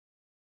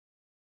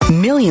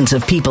Millions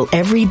of people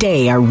every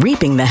day are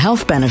reaping the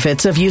health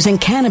benefits of using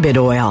cannabis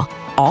oil,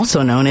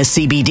 also known as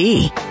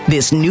CBD.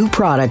 This new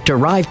product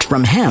derived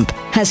from hemp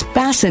has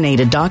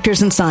fascinated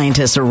doctors and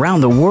scientists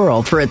around the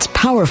world for its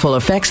powerful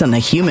effects on the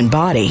human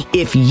body.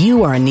 If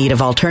you are in need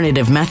of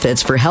alternative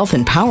methods for health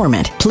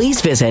empowerment, please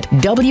visit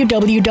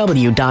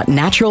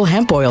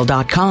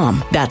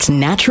www.naturalhempoil.com. That's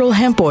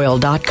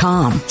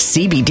naturalhempoil.com.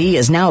 CBD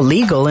is now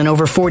legal in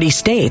over 40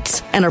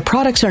 states, and our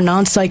products are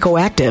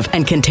non-psychoactive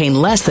and contain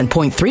less than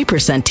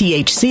 0.3%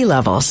 THC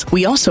levels.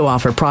 We also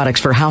offer products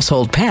for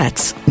household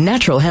pets.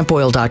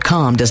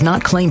 Naturalhempoil.com does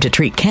not claim to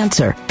treat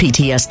cancer,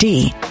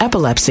 PTSD,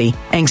 epilepsy,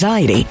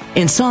 anxiety,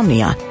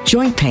 insomnia,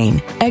 joint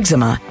pain,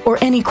 eczema, or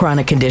any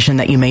chronic condition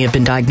that you may have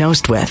been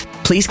diagnosed with.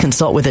 Please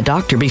consult with a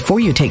doctor before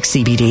you take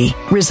CBD.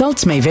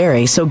 Results may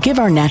vary, so give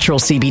our natural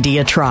CBD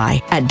a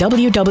try at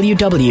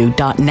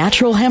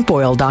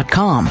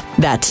www.naturalhempoil.com.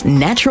 That's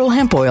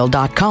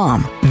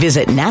naturalhempoil.com.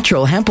 Visit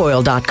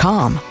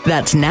naturalhempoil.com.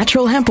 That's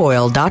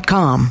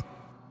naturalhempoil.com.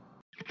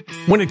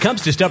 When it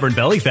comes to stubborn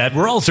belly fat,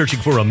 we're all searching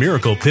for a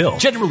miracle pill.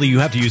 Generally, you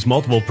have to use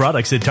multiple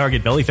products that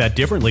target belly fat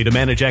differently to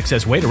manage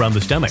excess weight around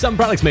the stomach. Some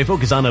products may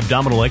focus on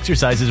abdominal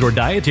exercises or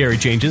dietary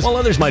changes, while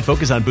others might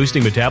focus on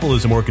boosting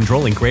metabolism or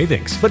controlling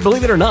cravings. But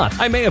believe it or not,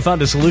 I may have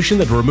found a solution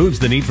that removes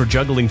the need for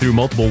juggling through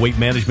multiple weight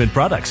management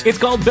products. It's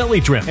called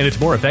Belly Trim, and it's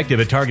more effective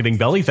at targeting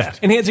belly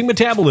fat, enhancing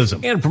metabolism,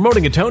 and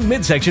promoting a toned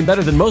midsection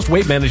better than most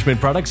weight management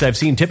products I've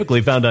seen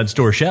typically found on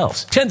store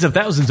shelves. Tens of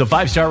thousands of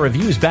 5-star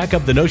reviews back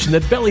up the notion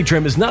that Belly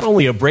Trim is not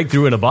only a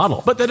breakthrough in a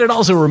bottle, but that it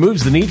also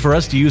removes the need for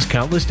us to use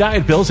countless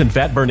diet pills and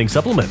fat-burning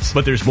supplements.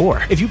 But there's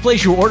more. If you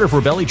place your order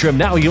for Belly Trim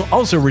now, you'll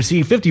also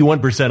receive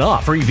 51%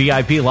 off, free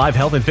VIP live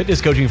health and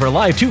fitness coaching for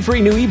life, 2 free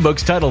new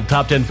ebooks titled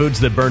Top 10 Foods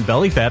That Burn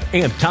Belly Fat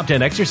and Top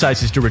 10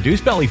 Exercises to Reduce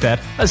Belly Fat,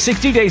 a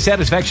 60-day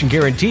satisfaction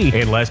guarantee,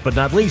 and last but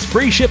not least,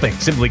 free shipping.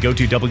 Simply go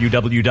to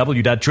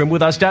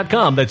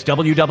www.trimwithus.com. That's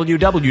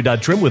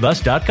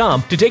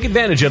www.trimwithus.com to take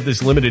advantage of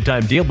this limited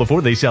time deal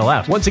before they sell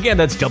out. Once again,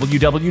 that's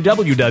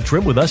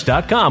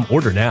www.trimwithus.com.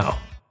 Order now.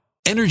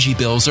 Energy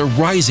bills are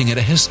rising at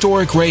a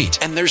historic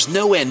rate, and there's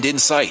no end in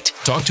sight.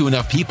 Talk to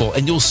enough people,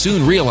 and you'll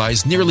soon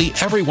realize nearly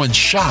everyone's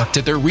shocked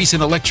at their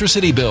recent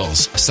electricity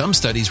bills. Some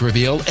studies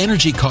reveal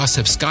energy costs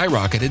have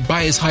skyrocketed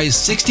by as high as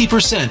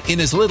 60%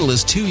 in as little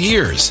as 2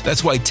 years.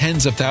 That's why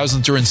tens of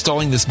thousands are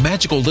installing this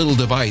magical little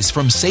device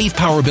from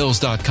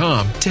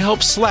SavePowerBills.com to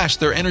help slash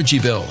their energy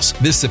bills.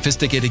 This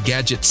sophisticated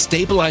gadget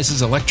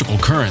stabilizes electrical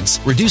currents,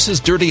 reduces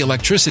dirty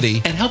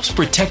electricity, and helps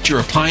protect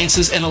your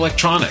appliances and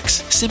electronics.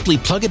 Simply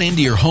plug it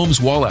into your home's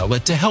wall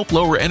outlet to help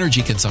lower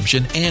energy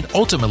consumption and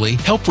ultimately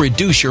help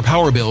reduce your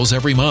power bills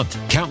every month.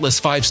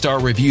 Countless 5-star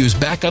reviews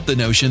back up the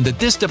notion that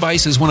this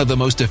device is one of the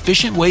most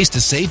efficient ways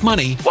to save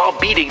money while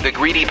beating the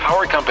greedy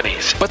power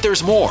companies. But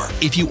there's more.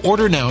 If you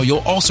order now, you'll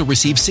also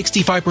receive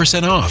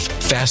 65% off,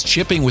 fast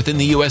shipping within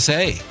the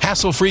USA,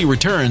 hassle-free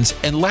returns,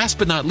 and last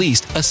but not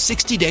least, a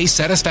 60-day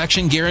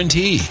satisfaction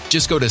guarantee.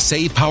 Just go to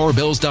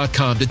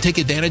SavePowerBills.com to take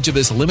advantage of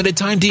this limited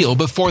time deal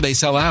before they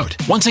sell out.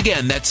 Once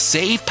again, that's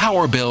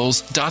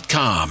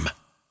SavePowerBills.com.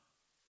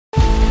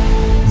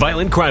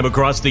 Violent crime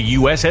across the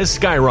U.S. has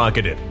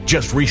skyrocketed.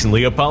 Just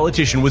recently, a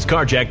politician was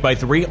carjacked by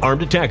 3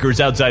 armed attackers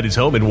outside his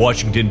home in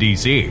Washington,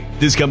 D.C.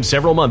 This comes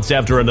several months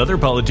after another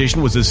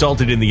politician was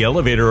assaulted in the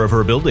elevator of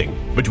her building.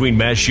 Between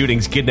mass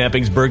shootings,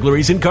 kidnappings,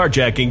 burglaries, and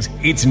carjackings,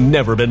 it's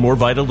never been more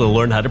vital to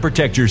learn how to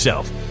protect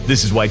yourself.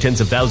 This is why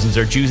tens of thousands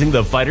are choosing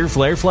the Fighter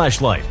Flare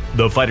flashlight.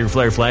 The Fighter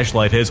Flare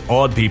flashlight has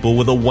awed people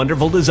with a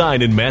wonderful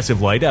design and massive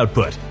light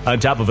output. On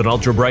top of an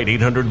ultra-bright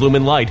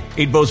 800-lumen light,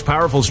 it boasts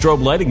powerful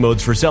strobe lighting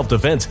modes for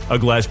self-defense, a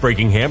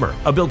glass-breaking hammer,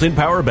 a built-in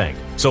power bank,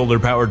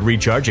 solar-powered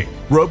recharging,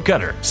 rope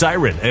cutter,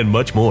 siren, and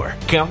much more.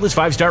 Countless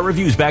 5-star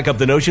reviews back up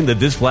the notion that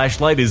this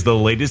flashlight is the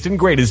latest and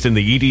greatest in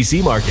the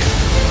EDC market.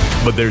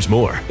 But there's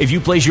more. If you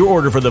place your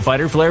order for the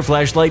Fighter Flare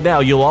flashlight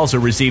now, you'll also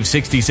receive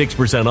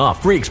 66%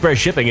 off, free express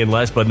shipping, and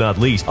last but not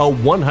least, a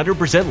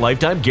 100%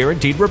 lifetime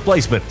guaranteed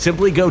replacement.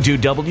 Simply go to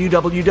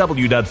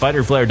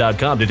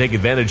www.fighterflare.com to take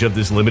advantage of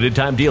this limited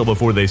time deal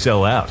before they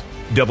sell out.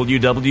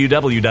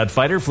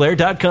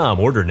 www.fighterflare.com.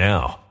 Order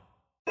now.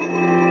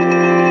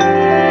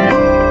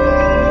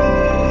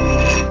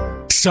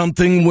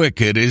 Something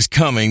wicked is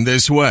coming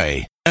this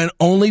way, and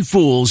only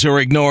fools are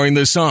ignoring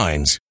the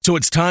signs. So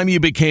it's time you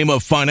became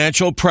a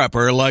financial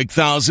prepper like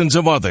thousands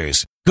of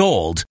others.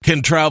 Gold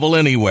can travel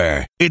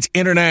anywhere. It's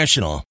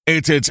international.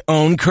 It's its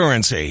own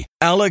currency.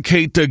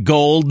 Allocate to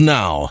gold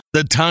now,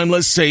 the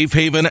timeless safe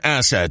haven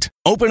asset.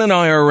 Open an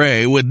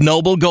IRA with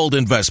Noble Gold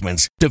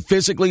Investments to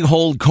physically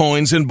hold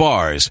coins and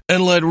bars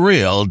and let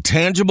real,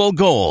 tangible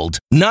gold,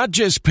 not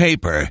just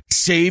paper,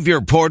 Save your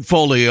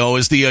portfolio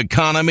as the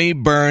economy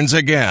burns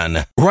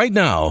again. Right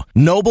now,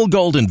 Noble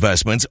Gold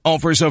Investments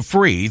offers a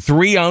free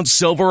 3-ounce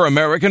silver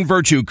American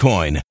Virtue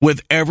coin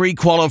with every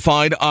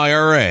qualified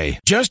IRA.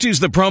 Just use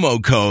the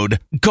promo code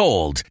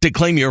GOLD to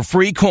claim your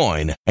free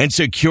coin and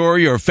secure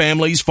your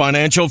family's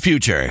financial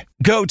future.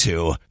 Go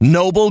to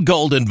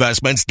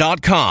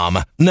noblegoldinvestments.com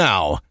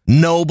now.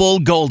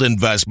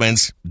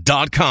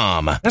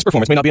 noblegoldinvestments.com. Past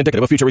performance may not be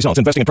indicative of future results.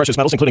 Investing in precious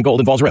metals, including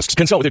gold, involves risks.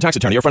 Consult with your tax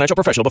attorney or financial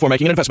professional before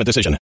making an investment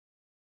decision.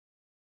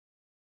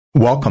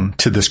 Welcome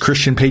to this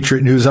Christian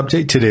Patriot News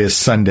Update. Today is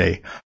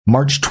Sunday,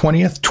 March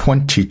 20th,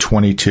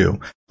 2022.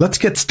 Let's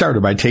get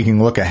started by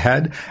taking a look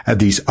ahead at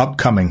these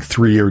upcoming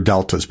 3-year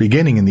deltas.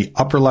 Beginning in the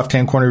upper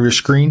left-hand corner of your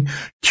screen,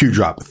 Q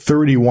drop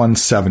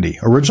 3170,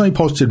 originally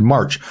posted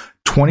March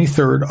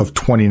 23rd of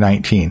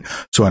 2019.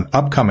 So an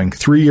upcoming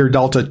 3-year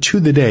delta to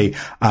the day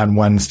on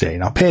Wednesday.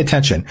 Now pay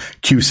attention.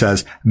 Q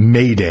says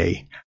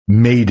MAYday,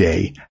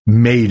 MAYday,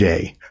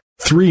 MAYday.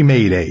 3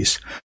 Maydays.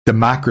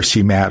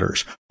 Democracy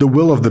matters. The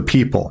will of the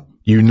people.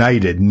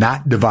 United,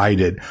 not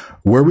divided.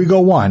 Where we go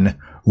one,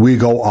 we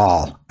go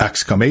all.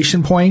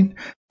 Exclamation point,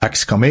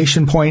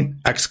 exclamation point,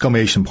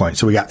 exclamation point.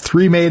 So we got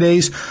 3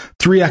 Maydays,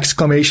 3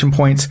 exclamation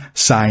points,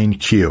 sign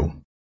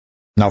Q.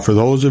 Now for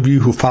those of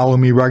you who follow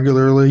me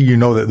regularly, you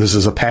know that this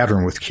is a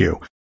pattern with Q.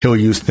 He'll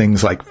use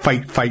things like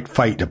fight, fight,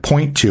 fight to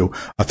point to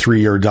a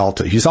 3-year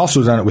delta. He's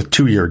also done it with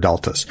 2-year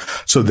deltas.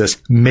 So this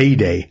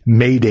MAYday,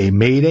 MAYday,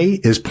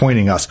 MAYday is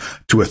pointing us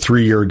to a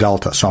 3-year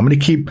delta. So I'm going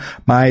to keep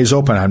my eyes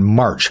open on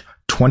March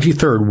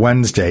 23rd,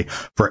 Wednesday,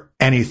 for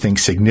anything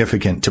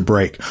significant to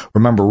break.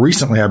 Remember,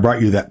 recently I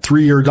brought you that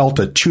 3-year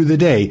delta to the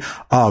day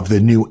of the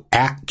new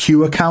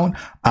 @Q account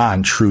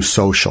on True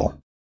Social.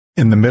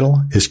 In the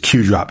middle is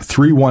Q drop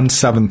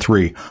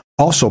 3173,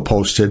 also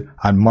posted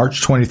on March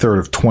 23rd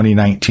of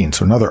 2019.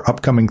 So another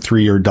upcoming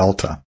 3-year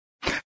delta.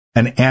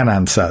 And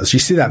Anon says, you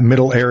see that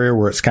middle area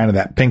where it's kind of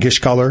that pinkish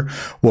color?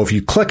 Well, if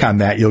you click on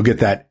that, you'll get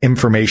that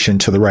information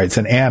to the right. It's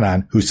an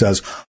Anon who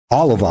says,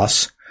 all of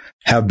us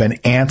have been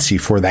antsy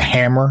for the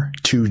hammer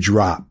to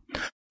drop.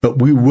 But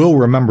we will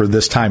remember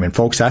this time. And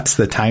folks, that's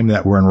the time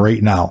that we're in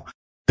right now.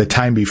 The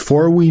time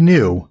before we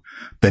knew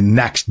the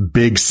next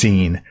big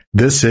scene.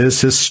 This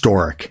is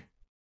historic.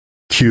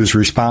 Q's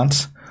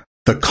response,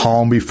 the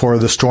calm before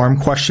the storm,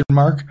 question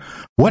mark.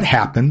 What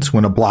happens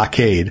when a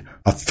blockade,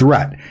 a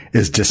threat,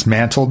 is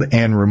dismantled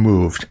and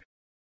removed?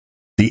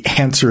 The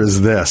answer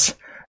is this.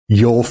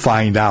 You'll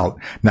find out.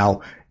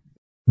 Now,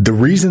 the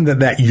reason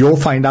that you'll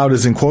find out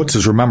is in quotes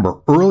is,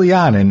 remember, early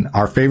on in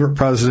our favorite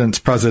president's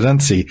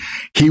presidency,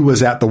 he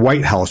was at the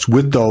White House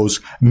with those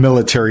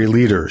military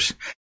leaders.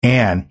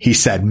 And he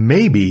said,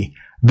 maybe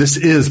this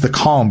is the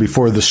calm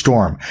before the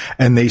storm.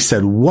 And they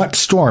said, what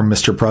storm,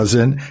 Mr.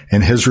 President?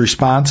 And his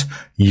response,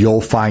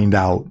 you'll find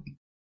out.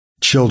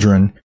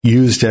 Children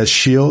used as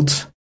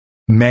shields,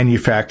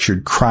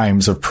 manufactured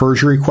crimes of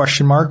perjury,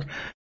 question mark.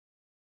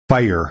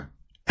 Fire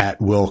at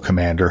will,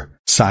 Commander,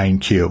 sign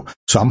Q.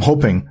 So I'm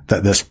hoping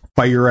that this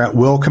fire at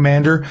will,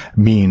 Commander,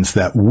 means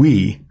that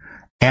we,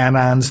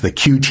 Anons, the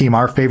Q team,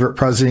 our favorite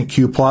president,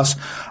 Q+,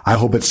 I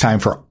hope it's time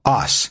for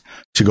us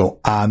to go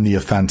on the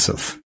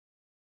offensive.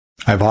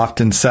 I've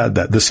often said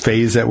that this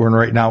phase that we're in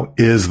right now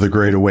is the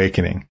Great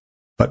Awakening.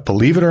 But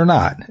believe it or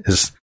not,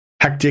 as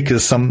hectic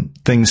as some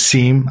things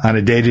seem on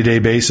a day-to-day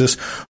basis,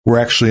 we're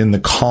actually in the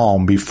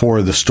calm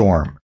before the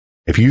storm.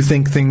 If you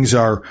think things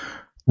are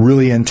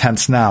really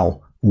intense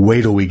now,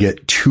 wait till we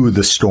get to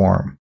the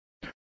storm.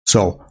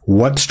 So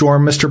what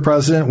storm, Mr.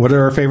 President? What did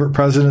our favorite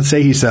president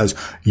say? He says,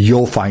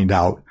 you'll find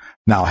out.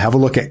 Now have a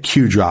look at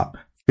Q drop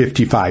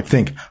 55.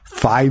 Think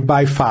 5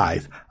 by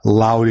 5,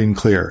 loud and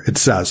clear. It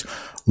says,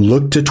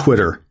 look to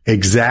Twitter,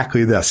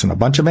 exactly this. And a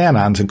bunch of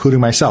Anons, including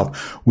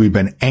myself, we've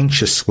been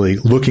anxiously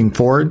looking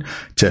forward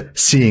to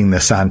seeing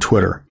this on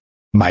Twitter.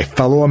 My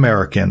fellow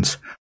Americans,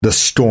 the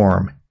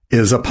storm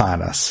is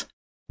upon us.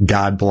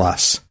 God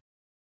bless.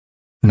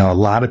 Now, a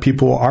lot of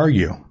people will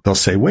argue. They'll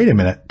say, wait a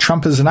minute,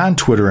 Trump isn't on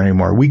Twitter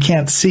anymore. We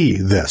can't see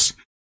this.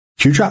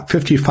 Q-Drop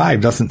 55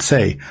 doesn't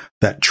say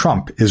that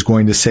Trump is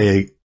going to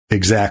say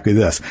exactly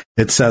this.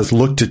 It says,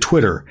 look to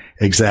Twitter,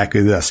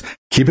 exactly this.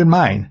 Keep in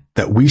mind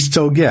that we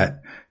still get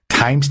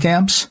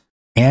timestamps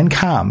and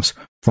comms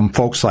from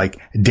folks like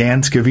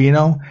Dan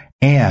Scavino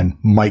and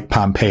Mike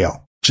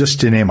Pompeo,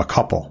 just to name a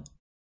couple.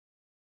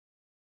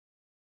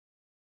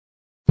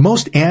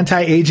 Most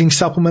anti-aging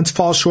supplements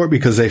fall short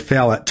because they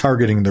fail at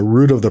targeting the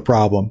root of the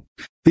problem.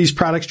 These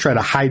products try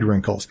to hide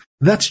wrinkles.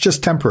 That's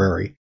just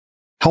temporary.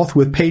 Health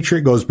with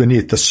Patriot goes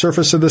beneath the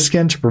surface of the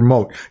skin to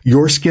promote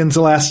your skin's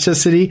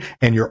elasticity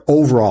and your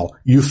overall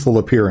youthful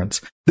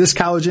appearance. This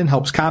collagen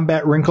helps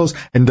combat wrinkles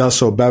and does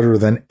so better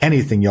than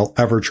anything you'll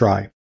ever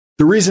try.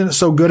 The reason it's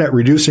so good at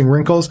reducing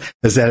wrinkles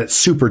is that it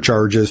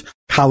supercharges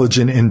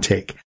collagen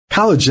intake.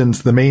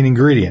 Collagen's the main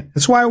ingredient.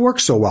 It's why it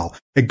works so well.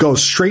 It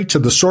goes straight to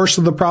the source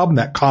of the problem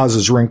that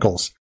causes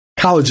wrinkles.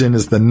 Collagen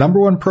is the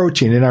 #1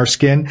 protein in our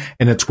skin,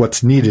 and it's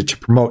what's needed to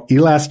promote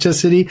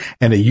elasticity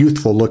and a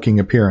youthful-looking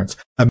appearance.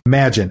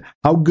 Imagine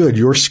how good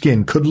your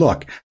skin could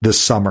look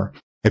this summer.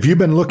 If you've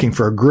been looking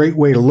for a great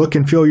way to look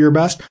and feel your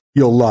best,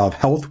 you'll love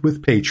Health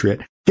with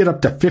Patriot. Get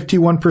up to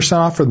 51%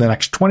 off for the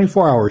next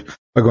 24 hours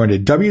by going to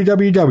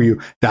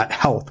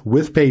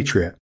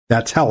www.healthwithpatriot.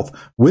 That's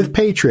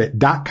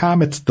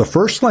healthwithpatriot.com. It's the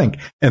first link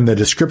in the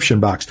description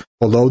box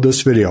below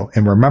this video.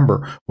 And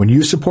remember, when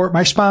you support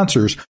my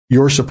sponsors,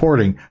 you're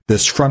supporting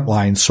this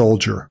frontline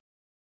soldier.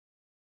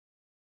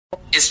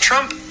 Is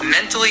Trump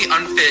mentally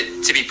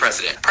unfit to be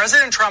president?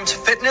 President Trump's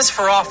fitness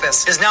for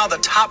office is now the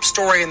top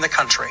story in the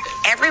country.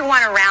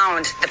 Everyone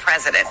around the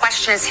president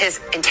questions his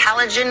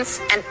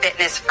intelligence and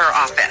fitness for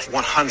office.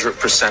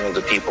 100% of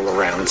the people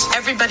around.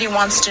 Everybody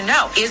wants to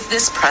know, is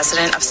this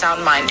president of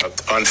sound mind?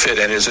 Unfit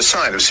and is a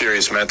sign of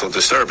serious mental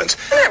disturbance.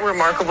 Isn't it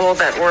remarkable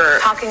that we're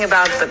talking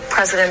about the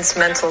president's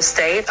mental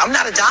state? I'm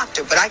not a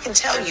doctor, but I can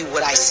tell you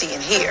what I see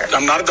and hear.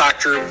 I'm not a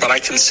doctor, but I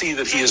can see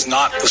that he is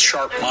not the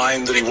sharp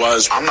mind that he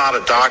was. I'm not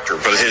a doctor,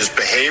 but his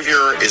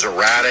behavior is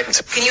erratic.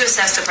 Can you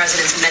assess the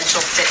president's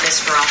mental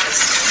fitness for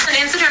office? An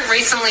incident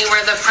recently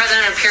where the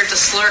president appeared to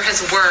slur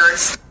his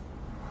words.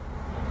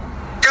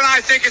 And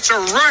I think it's a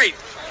right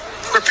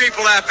for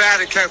people that bad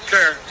at health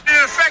care. An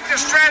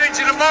effective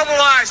strategy to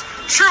mobilize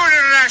true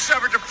international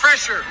effort to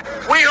pressure.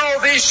 We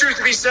hold these truths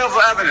to be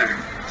self-evident.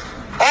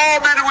 All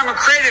men and women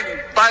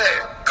created by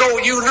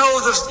you know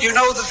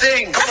the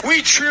thing.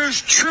 We choose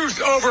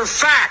truth over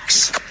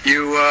facts.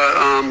 You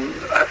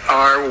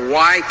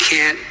why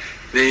can't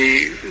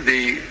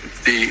the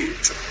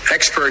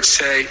experts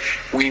say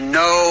we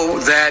know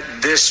that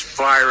this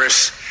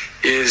virus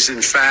is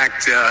in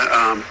fact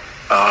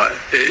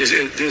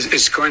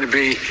is going to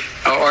be,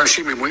 or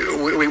excuse me,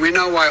 we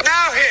know why.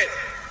 Now hit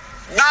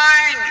 9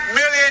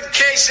 million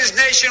cases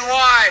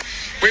nationwide.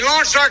 We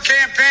launched our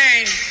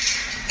campaign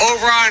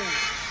over on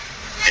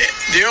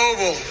the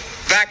Oval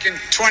back in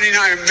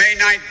May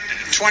 9,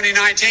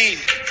 2019.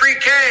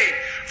 Pre-K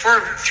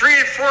for 3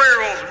 and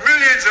 4-year-olds,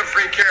 millions of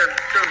free care.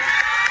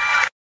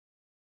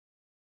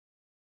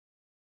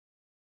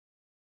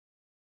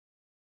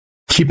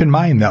 Keep in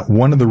mind that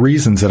one of the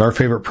reasons that our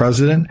favorite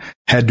president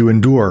had to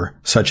endure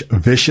such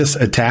vicious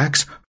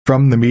attacks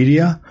from the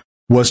media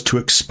was to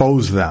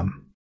expose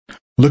them.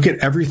 Look at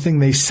everything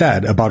they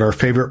said about our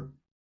favorite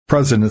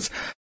president's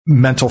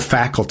mental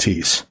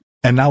faculties.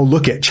 And now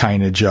look at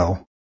China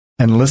Joe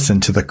and listen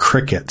to the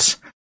crickets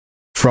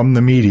from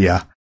the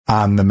media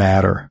on the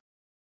matter.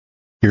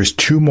 Here's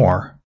 2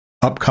 more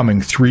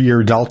upcoming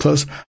 3-year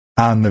deltas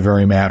on the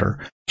very matter.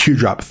 Q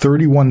drop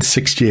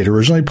 3168,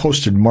 originally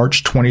posted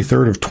March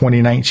 23rd of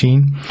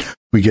 2019.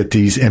 We get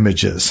these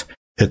images.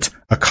 It's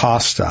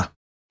Acosta,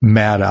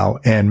 Maddow,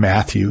 and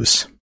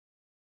Matthews.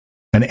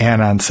 And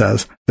Anon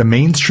says, the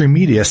mainstream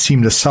media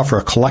seemed to suffer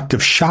a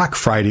collective shock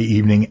Friday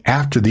evening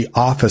after the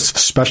Office of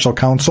Special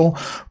Counsel,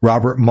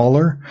 Robert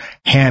Mueller,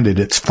 handed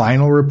its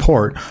final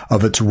report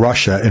of its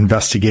Russia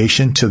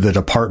investigation to the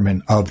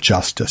Department of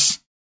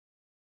Justice.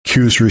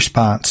 Q's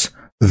response,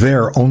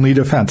 their only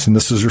defense, and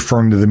this is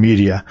referring to the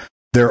media,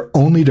 their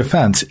only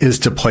defense is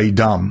to play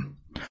dumb,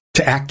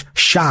 to act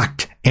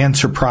shocked and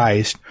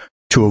surprised,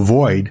 to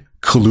avoid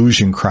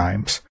collusion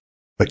crimes.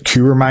 But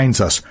Q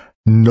reminds us,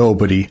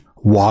 nobody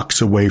walks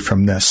away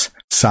from this.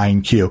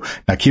 Sign Q.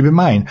 Now keep in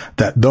mind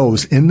that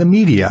those in the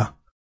media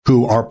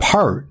who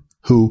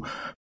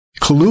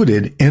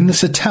colluded in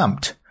this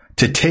attempt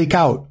to take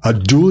out a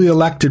duly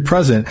elected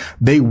president,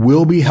 they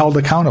will be held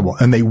accountable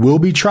and they will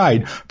be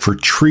tried for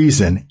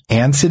treason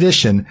and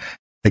sedition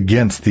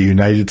against the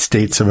United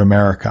States of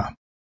America.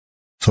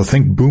 So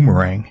think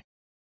boomerang.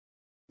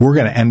 We're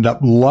going to end up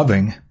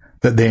loving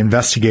that they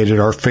investigated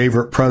our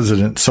favorite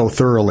president so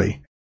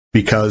thoroughly,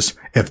 because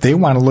if they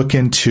want to look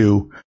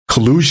into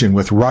collusion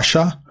with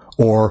Russia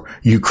or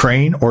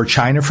Ukraine or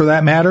China for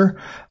that matter,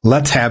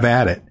 let's have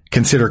at it.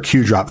 Consider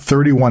Q drop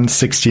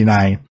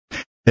 3169.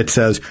 It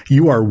says,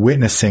 you are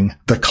witnessing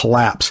the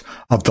collapse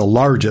of the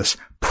largest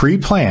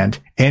pre-planned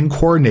and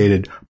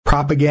coordinated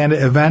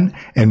propaganda event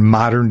in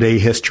modern day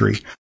history.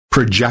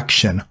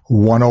 Projection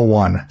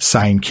 101,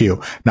 sign Q.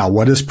 Now,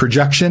 what is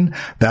projection?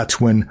 That's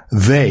when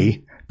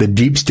they, the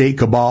deep state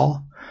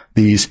cabal,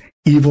 these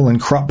evil and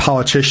corrupt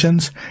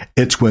politicians,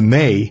 it's when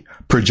they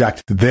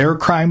project their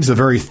crimes, the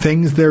very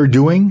things they're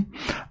doing,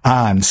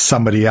 on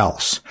somebody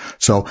else.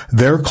 So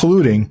they're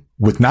colluding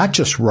with not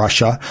just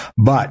Russia,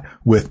 but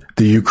with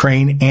the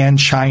Ukraine and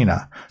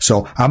China.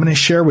 So I'm going to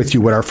share with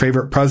you what our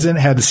favorite president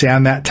had to say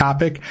on that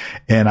topic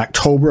in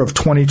October of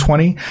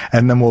 2020,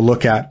 and then we'll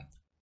look at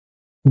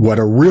what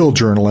a real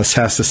journalist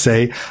has to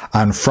say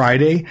on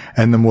Friday,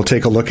 and then we'll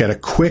take a look at a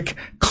quick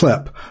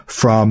clip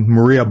from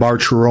Maria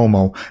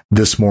Bartiromo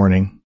this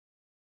morning.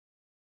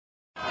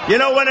 You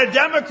know, when a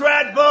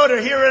Democrat voter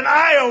here in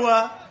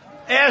Iowa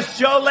asked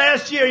Joe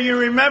last year, you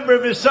remember,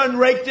 if his son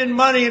raked in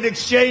money in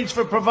exchange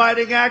for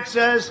providing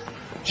access,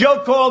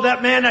 Joe called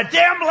that man a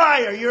damn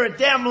liar. You're a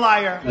damn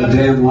liar. A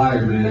damn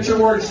liar, man. Get your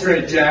words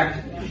straight,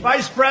 Jack.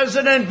 Vice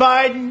President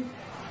Biden,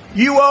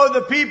 you owe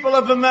the people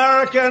of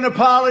America an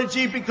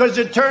apology, because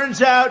it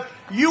turns out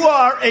you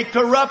are a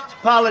corrupt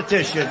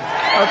politician,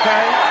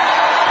 okay?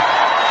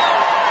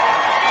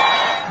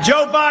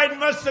 Joe Biden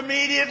must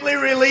immediately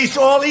release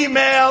all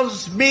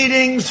emails,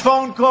 meetings,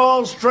 phone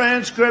calls,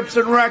 transcripts,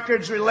 and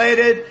records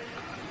related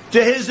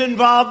to his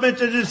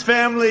involvement in his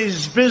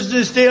family's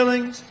business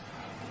dealings,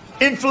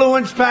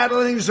 influence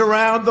peddlings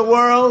around the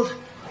world,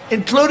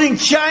 including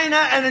China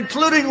and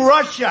including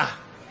Russia.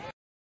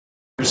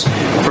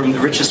 From the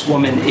richest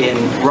woman in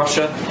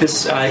Russia.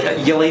 This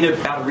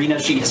Yelena Ballerina,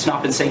 she has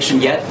not been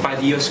sanctioned yet by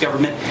the U.S.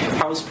 government.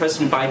 How is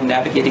President Biden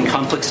navigating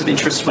conflicts of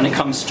interest when it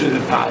comes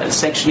to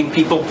sanctioning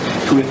people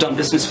who have done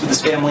business with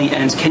his family?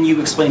 And can you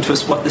explain to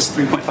us what this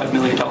 $3.5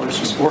 million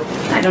was for?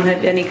 I don't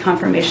have any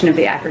confirmation of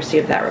the accuracy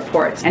of that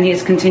report. And he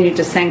has continued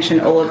to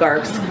sanction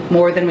oligarchs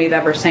more than we've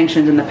ever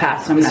sanctioned in the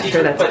past. So I'm not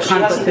sure that's a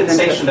conflict of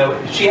interest.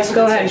 She hasn't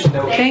been sanctioned,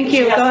 though. Thank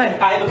you. Go ahead.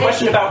 I have a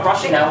question about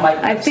Russia now.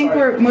 I think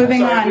we're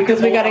moving on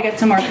because we got to get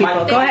some more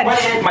people. Go ahead. My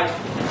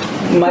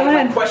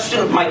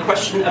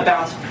question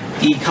about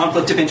the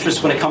conflict of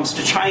interest when it comes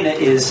to China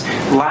is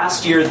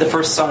last year the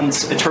First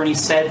Son's attorney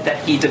said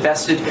that he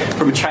divested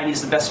from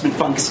Chinese investment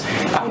funds.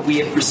 We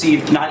have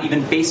received not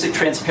even basic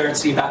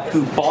transparency about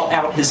who bought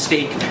out his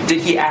stake.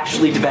 Did he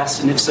actually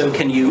divest? And if so,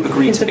 can you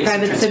agree to basic transparency? He's a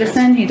private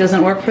citizen. He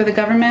doesn't work for the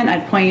government.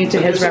 I'd point you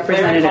to his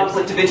representatives.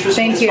 Conflict of interest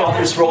Thank with you. his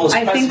father's role as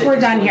I think president. we're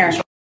done here.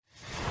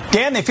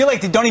 Dan, they feel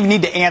like they don't even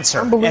need to answer,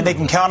 and they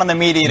can count on the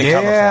media to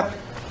cover for them.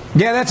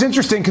 Yeah, that's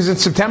interesting because in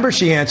September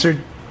she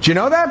answered. Do you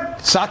know that?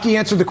 Psaki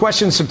answered the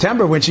question in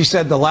September when she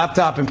said the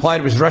laptop implied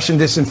it was Russian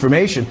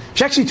disinformation.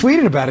 She actually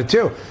tweeted about it,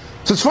 too.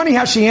 So it's funny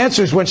how she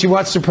answers when she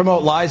wants to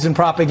promote lies and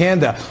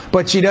propaganda,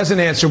 but she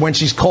doesn't answer when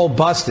she's cold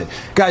busted.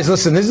 Guys,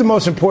 listen, this is the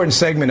most important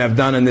segment I've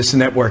done on this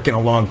network in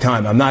a long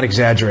time. I'm not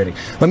exaggerating.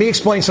 Let me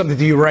explain something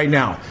to you right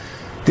now.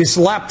 This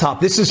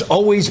laptop, this has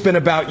always been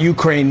about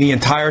Ukraine the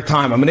entire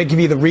time. I'm going to give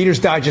you the Reader's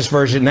Digest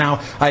version now.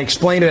 I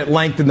explained it at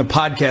length in the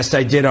podcast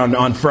I did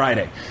on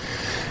Friday.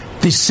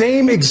 The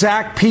same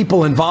exact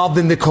people involved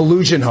in the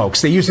collusion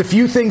hoax. They used a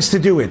few things to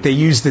do it. They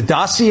used the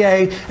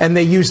dossier and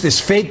they used this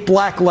fake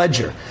black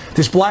ledger.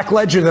 This black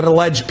ledger that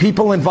alleged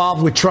people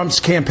involved with Trump's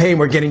campaign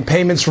were getting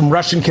payments from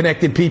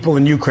Russian-connected people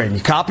in Ukraine.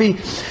 You copy?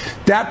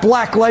 That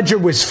black ledger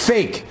was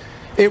fake.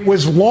 It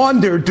was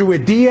laundered through a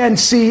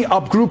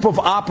DNC group of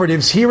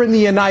operatives here in the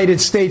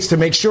United States to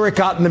make sure it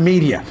got in the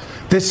media.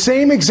 The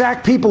same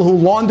exact people who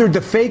laundered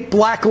the fake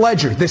black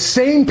ledger, the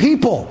same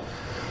people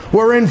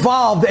were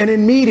involved and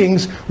in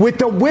meetings with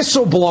the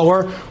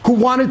whistleblower who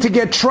wanted to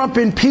get Trump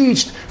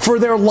impeached for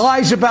their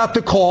lies about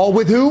the call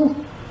with who?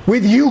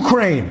 With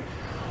Ukraine.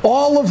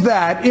 All of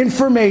that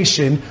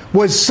information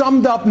was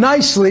summed up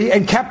nicely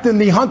and kept in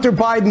the Hunter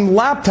Biden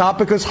laptop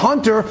because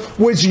Hunter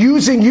was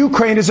using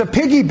Ukraine as a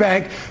piggy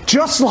bank,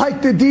 just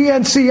like the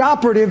DNC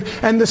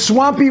operative and the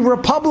swampy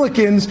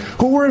Republicans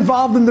who were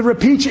involved in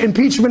the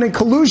impeachment and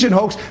collusion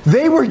hoax.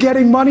 They were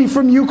getting money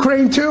from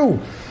Ukraine, too.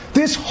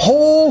 This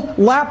whole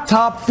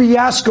laptop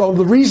fiasco,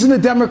 the reason the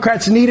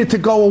Democrats need it to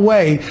go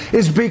away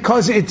is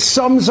because it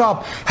sums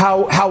up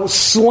how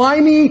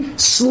slimy,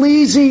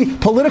 sleazy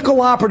political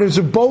operatives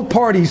of both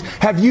parties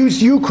have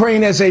used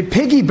Ukraine as a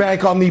piggy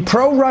bank on the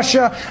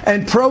pro-Russia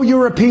and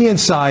pro-European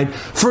side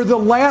for the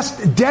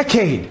last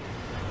decade.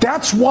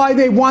 That's why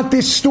they want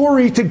this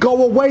story to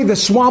go away, the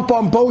swamp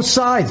on both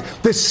sides.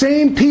 The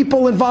same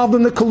people involved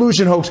in the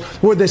collusion hoax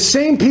were the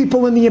same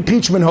people in the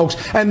impeachment hoax,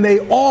 and they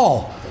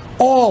all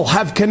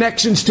have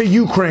connections to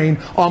Ukraine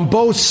on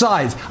both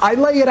sides. I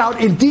lay it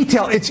out in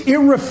detail. It's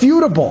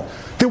irrefutable.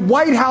 The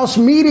White House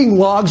meeting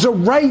logs are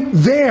right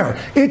there.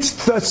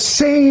 It's the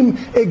same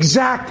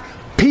exact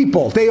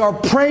people. They are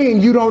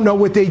praying you don't know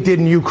what they did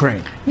in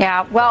Ukraine.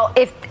 Yeah, well,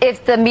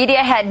 if the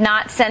media had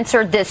not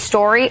censored this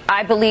story,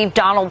 I believe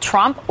Donald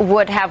Trump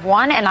would have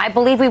won, and I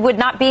believe we would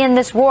not be in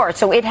this war.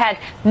 So it had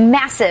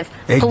massive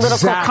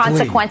political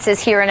consequences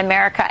here in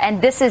America,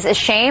 and this is a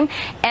shame,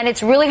 and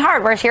it's really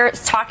hard. We're here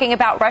talking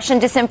about Russian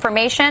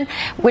disinformation,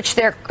 which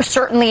there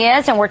certainly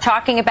is, and we're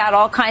talking about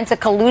all kinds of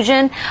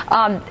collusion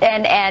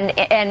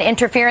and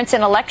interference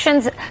in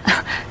elections.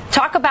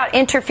 Talk about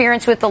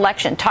interference with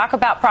election. Talk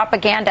about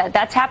propaganda.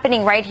 That's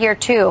happening right here,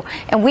 too.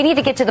 And we need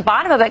to get to the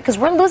bottom of it because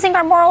we're losing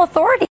our moral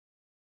authority.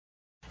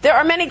 There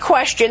are many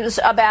questions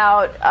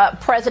about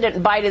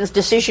President Biden's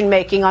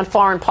decision-making on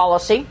foreign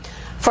policy,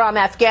 from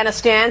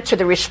Afghanistan to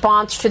the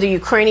response to the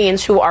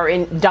Ukrainians who are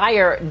in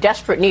dire,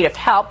 desperate need of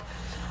help.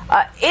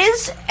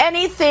 Is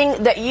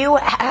anything that you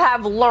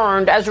have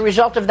learned as a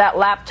result of that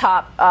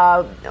laptop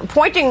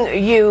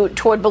pointing you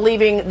toward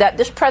believing that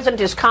this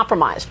president is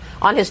compromised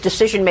on his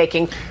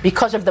decision-making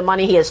because of the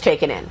money he has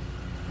taken in?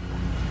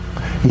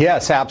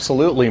 Yes,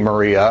 absolutely,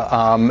 Maria.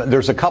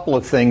 There's a couple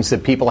of things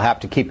that people have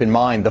to keep in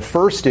mind. The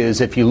first is,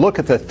 if you look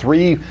at the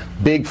three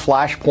big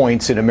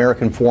flashpoints in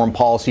American foreign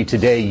policy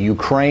today,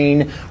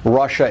 Ukraine,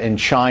 Russia, and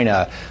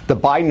China, the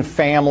Biden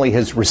family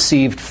has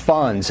received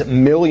funds,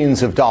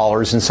 millions of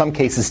dollars, in some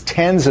cases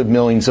tens of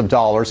millions of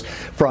dollars,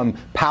 from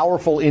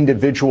powerful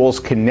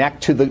individuals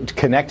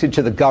connected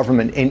to the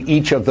government in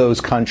each of those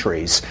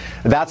countries.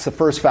 That's the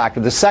first factor.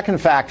 The second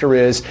factor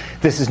is,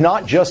 this is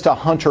not just a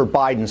Hunter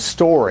Biden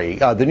story.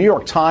 The New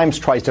York Times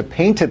tries to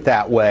paint it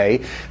that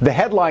way. The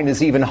headline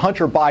is even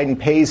Hunter Biden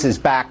pays his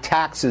back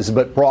taxes,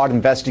 but broad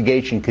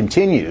investigation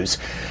continues.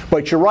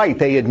 But you're right.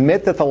 They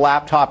admit that the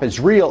laptop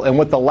is real. And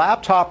what the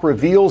laptop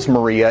reveals,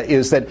 Maria,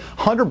 is that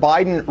Hunter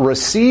Biden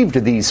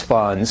received these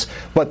funds,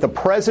 but the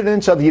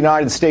president of the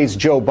United States,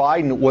 Joe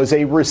Biden, was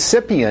a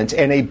recipient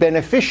and a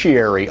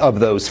beneficiary of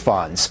those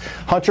funds.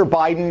 Hunter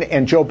Biden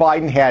and Joe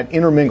Biden had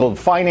intermingled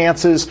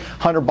finances.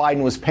 Hunter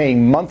Biden was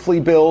paying monthly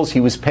bills. He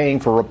was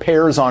paying for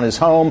repairs on his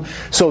home.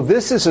 So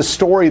this is a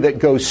story that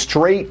goes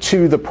straight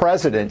to the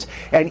president.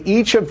 And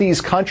each of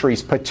these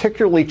countries,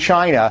 particularly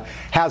China,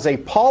 has a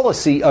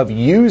policy of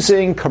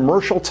using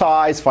commercial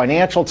ties,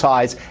 financial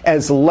ties,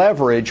 as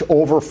leverage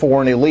over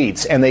foreign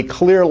elites. And they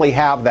clearly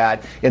have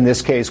that in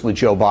this case with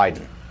Joe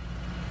Biden.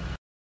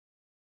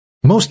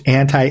 Most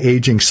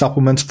anti-aging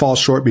supplements fall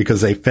short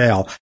because they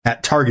fail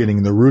at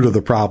targeting the root of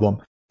the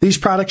problem. These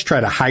products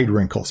try to hide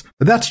wrinkles,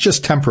 but that's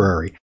just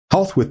temporary.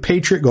 Health with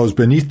Patriot goes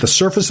beneath the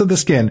surface of the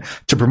skin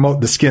to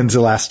promote the skin's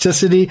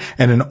elasticity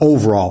and an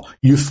overall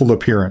youthful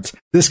appearance.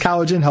 This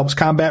collagen helps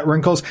combat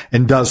wrinkles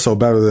and does so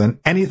better than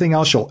anything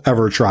else you'll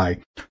ever try.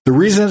 The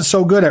reason it's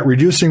so good at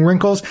reducing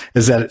wrinkles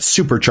is that it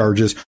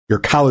supercharges your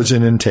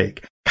collagen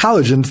intake.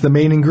 Collagen's the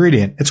main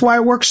ingredient. It's why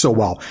it works so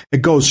well.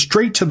 It goes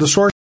straight to the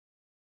source.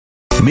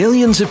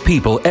 Millions of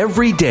people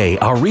every day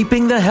are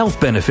reaping the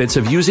health benefits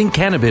of using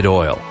cannabis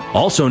oil,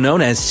 also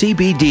known as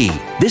CBD.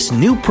 This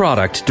new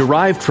product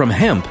derived from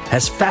hemp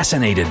has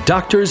fascinated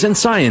doctors and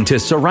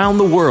scientists around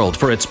the world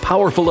for its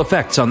powerful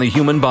effects on the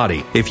human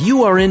body. If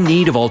you are in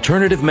need of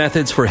alternative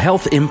methods for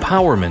health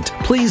empowerment,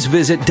 please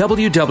visit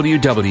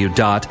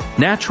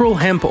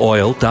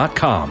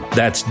www.naturalhempoil.com.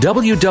 That's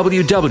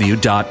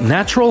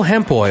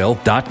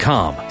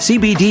www.naturalhempoil.com.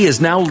 CBD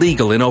is now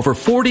legal in over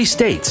 40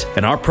 states,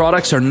 and our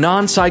products are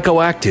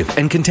non-psychoactive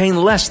and contain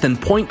less than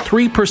 0.3%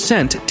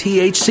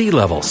 THC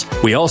levels.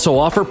 We also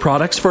offer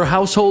products for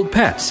household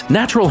pets.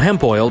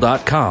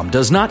 NaturalHempOil.com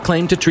does not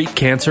claim to treat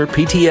cancer,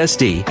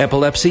 PTSD,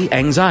 epilepsy,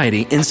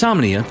 anxiety,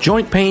 insomnia,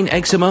 joint pain,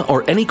 eczema,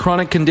 or any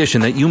chronic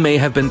condition that you may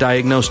have been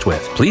diagnosed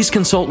with. Please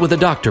consult with a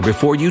doctor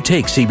before you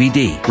take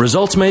CBD.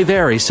 Results may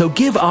vary, so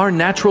give our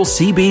natural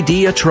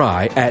CBD a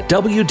try at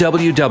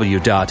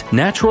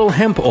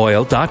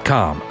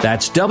www.naturalhempoil.com.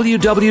 That's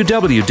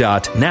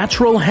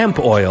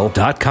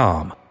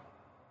www.naturalhempoil.com.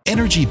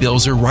 Energy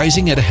bills are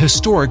rising at a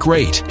historic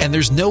rate, and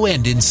there's no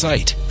end in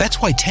sight. That's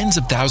why tens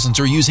of thousands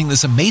are using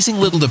this amazing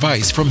little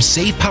device from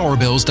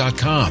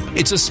SavePowerBills.com.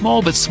 It's a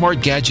small but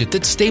smart gadget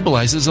that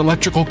stabilizes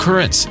electrical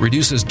currents,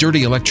 reduces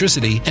dirty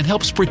electricity, and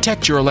helps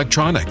protect your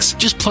electronics.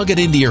 Just plug it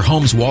into your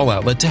home's wall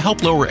outlet to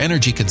help lower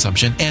energy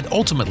consumption and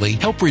ultimately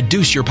help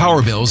reduce your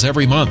power bills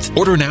every month.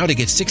 Order now to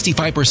get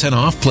 65%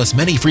 off plus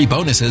many free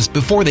bonuses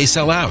before they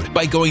sell out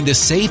by going to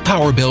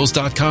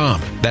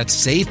SavePowerBills.com.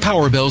 That's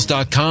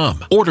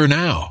SavePowerBills.com. Order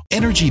now.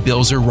 Energy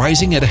bills are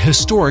rising at a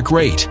historic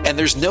rate, and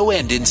there's no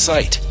end in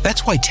sight.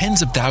 That's why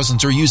tens of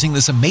thousands are using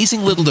this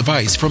amazing little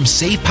device from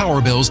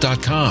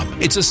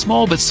SavePowerBills.com. It's a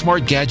small but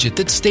smart gadget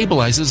that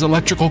stabilizes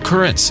electrical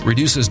currents,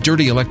 reduces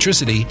dirty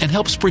electricity, and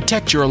helps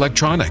protect your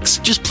electronics.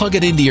 Just plug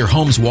it into your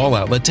home's wall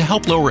outlet to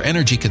help lower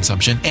energy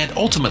consumption and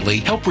ultimately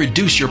help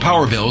reduce your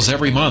power bills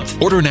every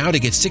month. Order now to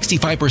get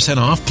 65%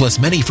 off plus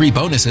many free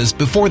bonuses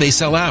before they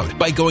sell out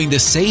by going to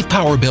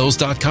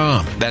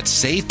SavePowerBills.com.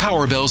 That's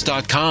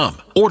SavePowerBills.com.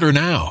 Order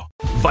now.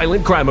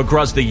 Violent crime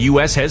across the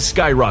U.S. has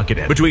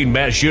skyrocketed. Between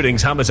mass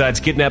shootings, homicides,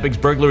 kidnappings,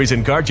 burglaries,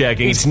 and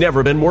carjackings, it's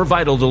never been more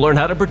vital to learn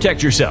how to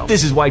protect yourself.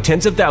 This is why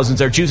tens of thousands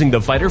are choosing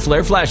the Fighter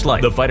Flare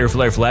flashlight. The Fighter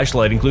Flare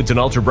flashlight includes an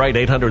ultra-bright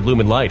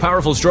 800-lumen light,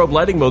 powerful strobe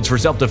lighting modes for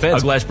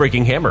self-defense, a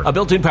glass-breaking hammer, a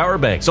built-in power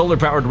bank,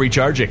 solar-powered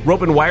recharging,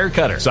 rope and wire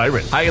cutter,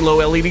 siren, high and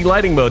low LED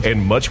lighting mode,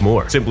 and much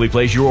more. Simply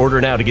place your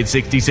order now to get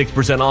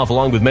 66% off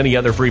along with many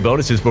other free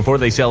bonuses before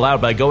they sell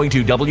out by going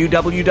to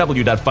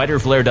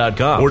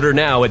www.fighterflare.com. Order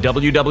now at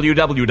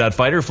www.fighterflare.com.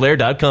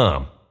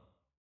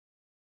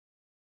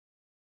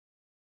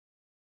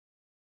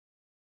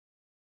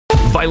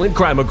 Violent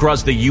crime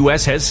across the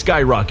U.S. has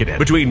skyrocketed.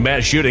 Between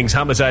mass shootings,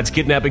 homicides,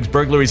 kidnappings,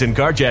 burglaries, and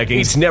carjackings,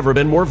 it's never been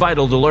more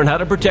vital to learn how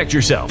to protect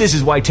yourself. This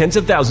is why tens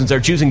of thousands are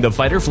choosing the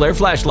Fighter Flare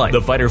flashlight.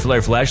 The Fighter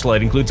Flare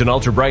flashlight includes an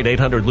ultra-bright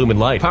 800-lumen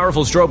light,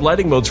 powerful strobe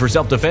lighting modes for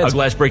self-defense, a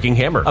glass-breaking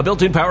hammer, a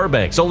built-in power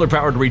bank,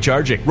 solar-powered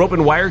recharging, rope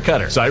and wire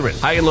cutter, siren,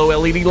 high and low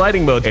LED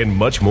lighting mode, and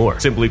much more.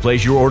 Simply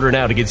place your order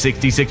now to get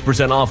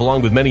 66% off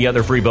along with many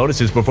other free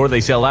bonuses before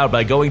they sell out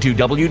by going to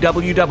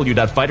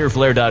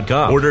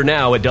www.fighterflare.com. Order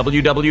now at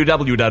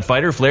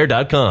www.fighterflare.com. To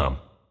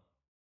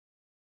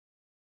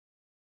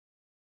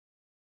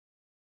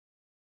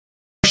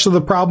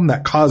the problem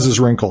that causes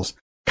wrinkles.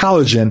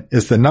 Collagen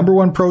is the number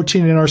one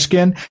protein in our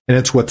skin, and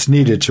it's what's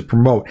needed to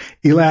promote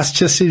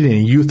elasticity and a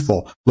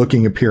youthful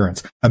looking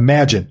appearance.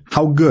 Imagine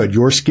how good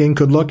your skin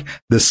could look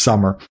this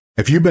summer.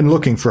 If you've been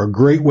looking for a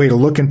great way to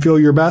look and feel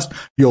your best,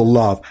 you'll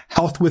love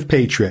Health with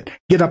Patriot.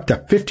 Get up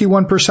to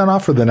 51%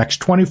 off for the next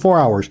 24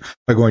 hours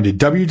by going to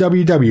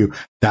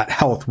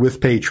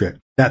www.healthwithpatriot.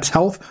 That's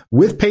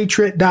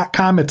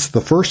healthwithpatriot.com. It's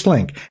the first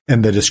link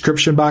in the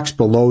description box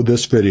below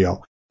this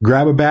video.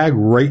 Grab a bag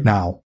right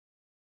now.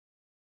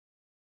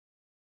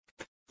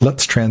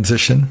 Let's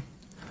transition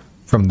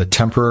from the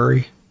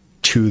temporary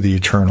to the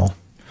eternal.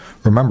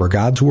 Remember,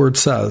 God's word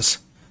says,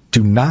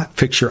 do not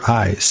fix your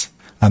eyes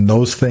on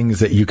those things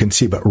that you can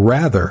see, but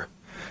rather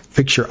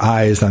fix your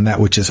eyes on that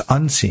which is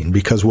unseen,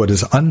 because what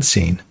is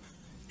unseen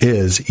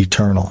is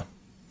eternal.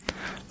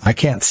 I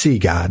can't see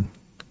God.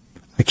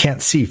 I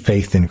can't see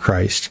faith in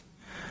Christ.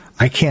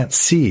 I can't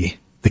see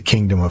the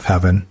kingdom of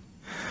heaven,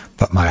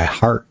 but my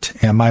heart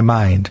and my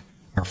mind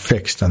are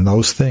fixed on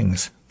those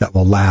things that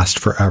will last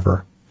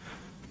forever.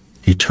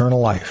 Eternal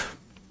life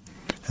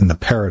and the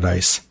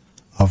paradise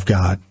of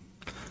God.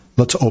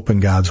 Let's open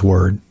God's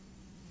word.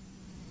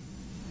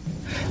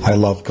 I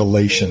love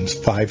Galatians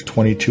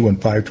 5:22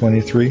 and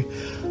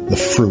 5:23, the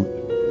fruit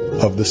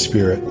of the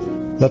Spirit.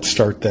 Let's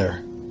start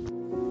there.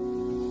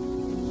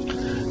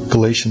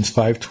 Galatians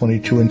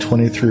 5:22 and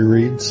 23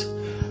 reads,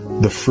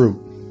 the fruit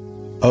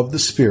of the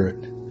Spirit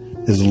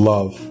is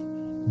love,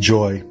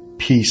 joy,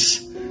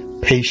 peace,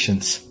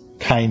 patience,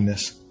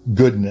 kindness,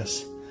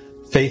 goodness,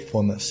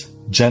 faithfulness,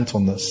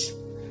 gentleness,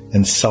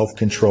 and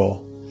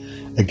self-control.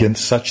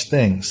 Against such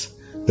things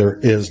there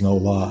is no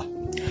law.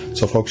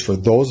 So folks, for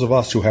those of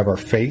us who have our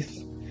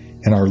faith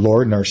in our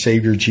Lord and our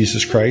Savior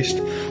Jesus Christ,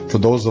 for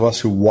those of us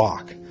who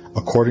walk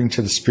according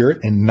to the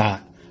Spirit and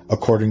not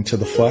according to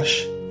the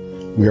flesh,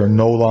 we are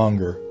no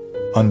longer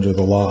under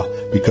the law.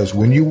 Because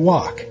when you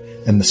walk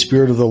in the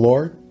Spirit of the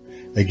Lord,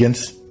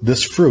 against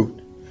this fruit,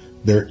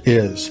 there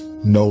is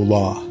no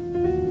law.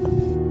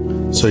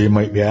 So you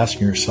might be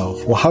asking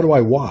yourself, well, how do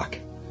I walk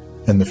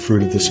in the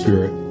fruit of the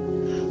Spirit?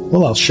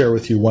 Well, I'll share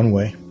with you one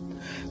way.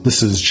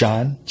 This is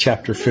John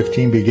chapter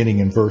 15, beginning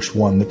in verse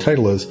 1. The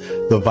title is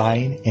The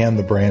Vine and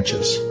the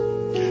Branches.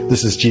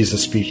 This is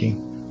Jesus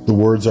speaking. The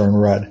words are in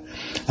red.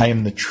 I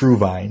am the true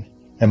vine,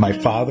 and my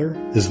Father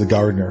is the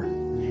gardener.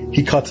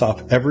 He cuts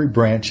off every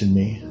branch in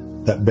me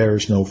that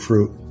bears no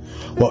fruit,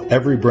 while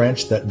every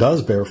branch that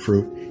does bear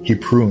fruit, he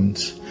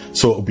prunes,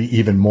 so it will be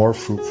even more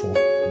fruitful.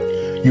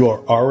 You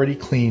are already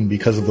clean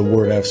because of the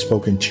word I have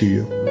spoken to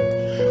you.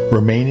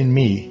 Remain in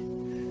me,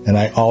 and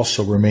I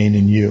also remain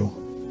in you.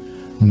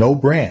 No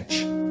branch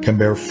can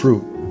bear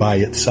fruit by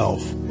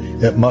itself.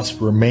 It must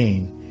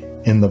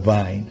remain in the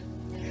vine.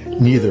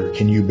 Neither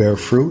can you bear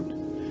fruit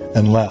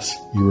unless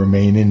you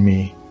remain in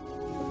me.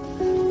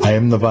 I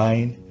am the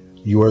vine,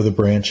 you are the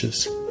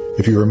branches.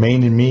 If you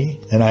remain in me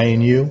and I in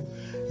you,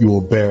 you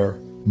will bear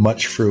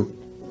much fruit.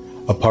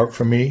 Apart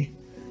from me,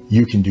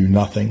 you can do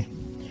nothing.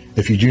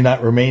 If you do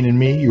not remain in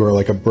me, you are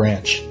like a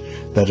branch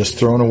that is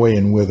thrown away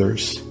and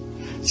withers.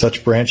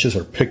 Such branches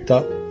are picked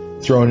up,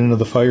 thrown into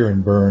the fire,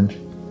 and burned.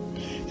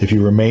 If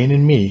you remain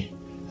in me,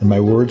 and my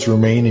words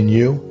remain in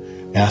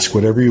you, ask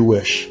whatever you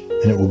wish,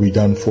 and it will be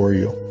done for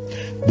you.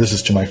 This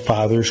is to my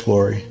Father's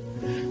glory,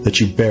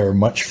 that you bear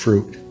much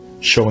fruit,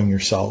 showing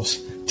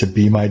yourselves to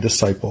be my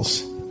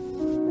disciples.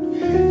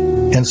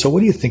 And so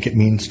what do you think it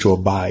means to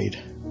abide?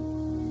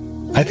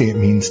 I think it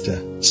means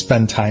to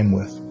spend time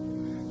with,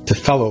 to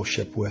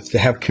fellowship with, to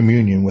have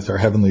communion with our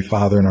Heavenly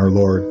Father and our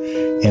Lord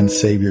and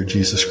Savior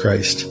Jesus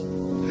Christ.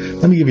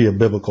 Let me give you a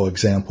biblical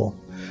example.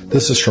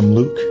 This is from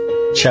Luke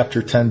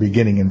chapter 10,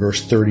 beginning in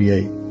verse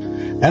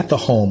 38. At the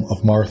home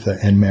of Martha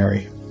and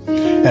Mary,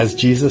 as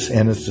Jesus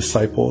and his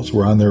disciples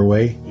were on their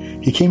way,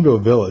 he came to a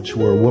village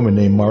where a woman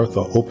named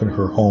Martha opened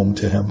her home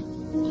to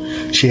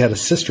him. She had a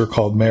sister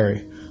called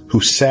Mary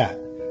who sat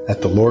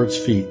at the Lord's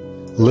feet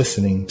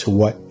listening to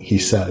what he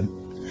said.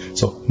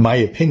 So my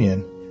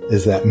opinion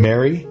is that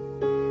Mary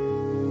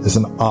is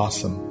an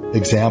awesome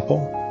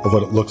example of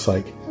what it looks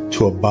like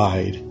to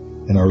abide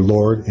in our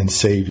Lord and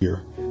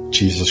Savior,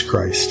 Jesus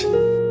Christ.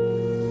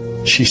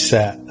 She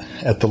sat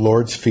at the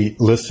Lord's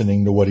feet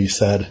listening to what he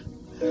said.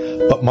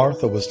 But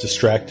Martha was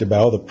distracted by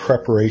all the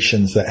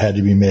preparations that had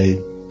to be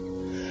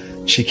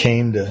made. She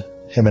came to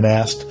him and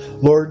asked,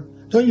 Lord,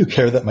 don't you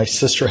care that my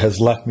sister has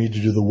left me to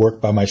do the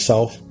work by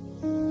myself?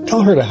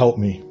 Tell her to help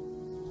me.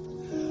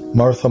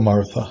 Martha,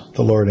 Martha,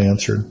 the Lord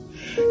answered,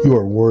 you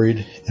are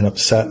worried and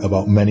upset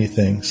about many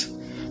things,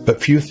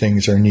 but few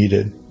things are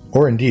needed,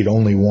 or indeed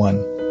only one.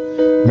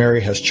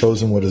 Mary has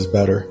chosen what is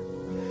better,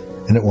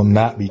 and it will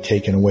not be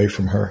taken away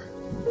from her.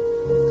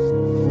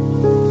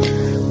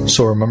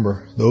 So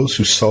remember, those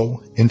who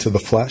sow into the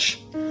flesh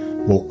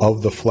will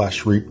of the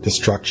flesh reap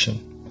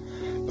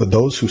destruction. But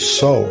those who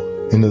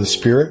sow into the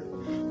Spirit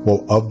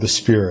will of the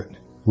Spirit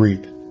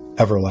reap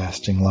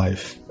everlasting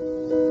life.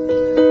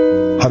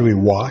 How do we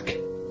walk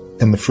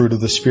in the fruit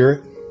of the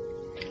Spirit?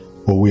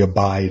 Well, we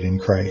abide in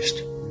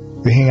Christ.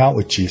 We hang out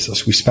with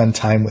Jesus. We spend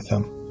time with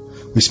him.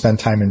 We spend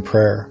time in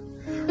prayer,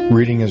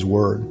 reading his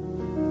word,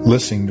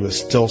 listening to his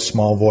still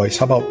small voice.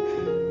 How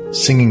about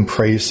singing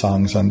praise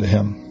songs unto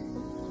him?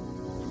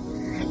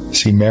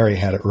 See, Mary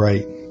had it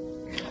right.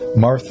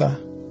 Martha,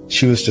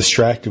 she was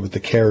distracted with the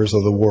cares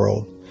of the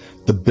world,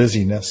 the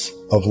busyness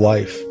of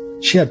life.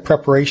 She had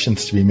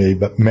preparations to be made,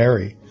 but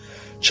Mary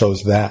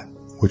chose that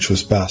which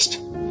was best.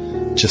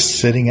 Just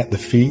sitting at the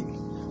feet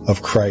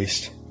of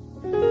Christ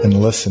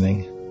and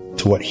listening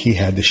to what he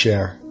had to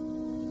share.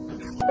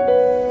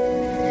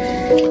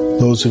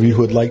 Those of you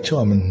who would like to,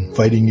 I'm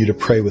inviting you to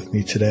pray with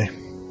me today.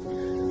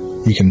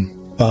 You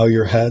can bow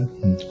your head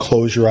and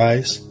close your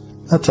eyes.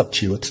 That's up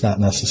to you. It's not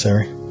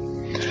necessary.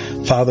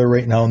 Father,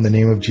 right now in the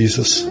name of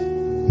Jesus,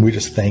 we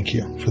just thank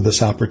you for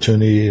this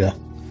opportunity to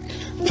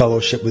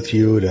fellowship with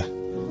you,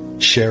 to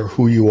share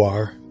who you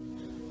are,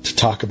 to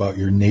talk about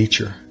your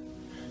nature,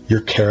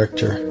 your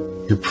character,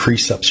 your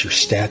precepts, your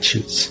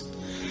statutes,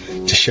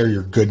 to share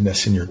your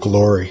goodness and your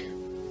glory,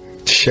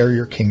 to share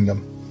your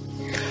kingdom.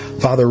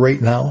 Father,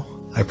 right now,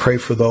 I pray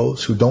for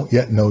those who don't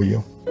yet know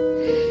you.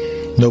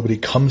 Nobody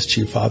comes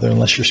to you, Father,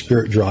 unless your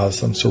Spirit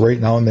draws them. So right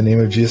now, in the name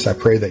of Jesus, I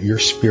pray that your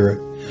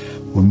Spirit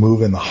would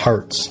move in the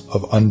hearts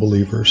of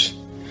unbelievers.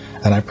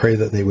 And I pray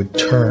that they would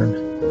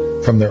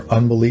turn from their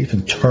unbelief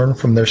and turn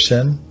from their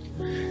sin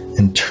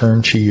and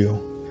turn to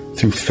you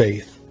through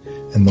faith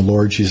in the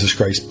Lord Jesus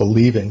Christ,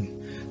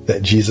 believing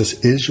that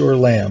Jesus is your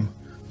Lamb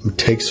who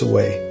takes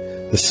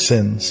away the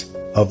sins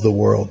of the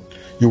world.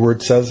 Your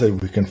word says that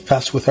if we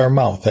confess with our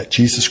mouth that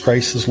Jesus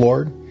Christ is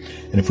Lord,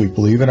 and if we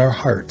believe in our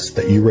hearts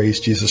that you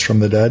raised Jesus from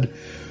the dead,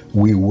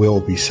 we will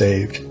be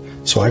saved.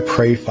 So I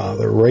pray,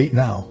 Father, right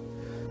now,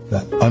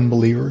 that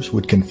unbelievers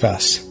would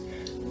confess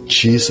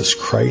Jesus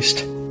Christ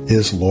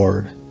is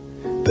Lord,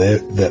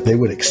 that they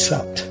would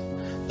accept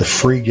the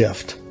free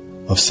gift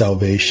of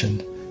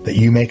salvation that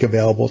you make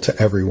available to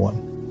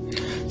everyone.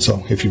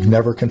 So if you've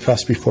never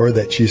confessed before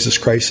that Jesus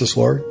Christ is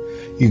Lord,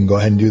 you can go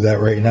ahead and do that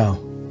right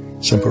now.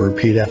 Simply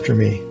repeat after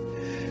me.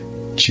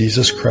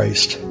 Jesus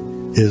Christ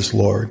is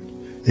Lord.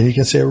 And you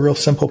can say a real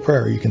simple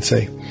prayer. You can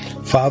say,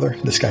 Father,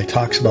 this guy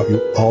talks about you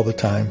all the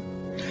time.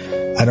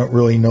 I don't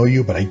really know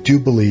you, but I do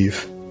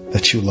believe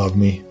that you love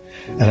me.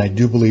 And I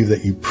do believe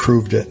that you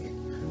proved it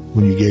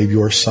when you gave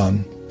your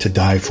son to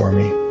die for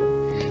me.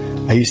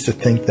 I used to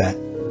think that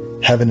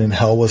heaven and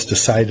hell was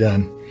decided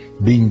on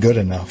being good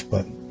enough,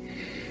 but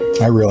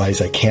I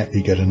realize I can't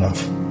be good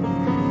enough.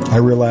 I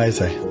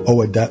realize I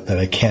owe a debt that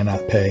I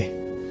cannot pay.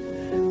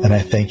 And I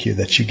thank you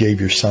that you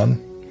gave your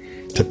son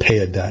to pay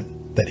a debt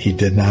that he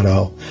did not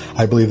owe.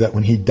 I believe that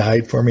when he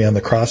died for me on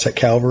the cross at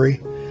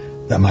Calvary,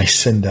 that my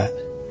sin debt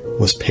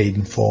was paid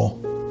in full.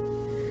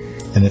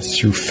 And it's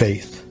through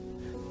faith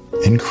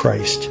in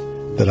Christ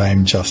that I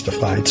am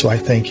justified. So I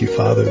thank you,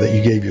 Father, that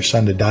you gave your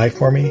son to die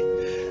for me.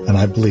 And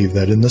I believe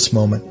that in this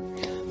moment,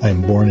 I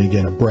am born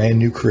again, a brand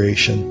new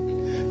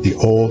creation. The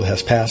old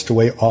has passed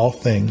away. All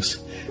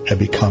things have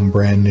become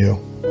brand new.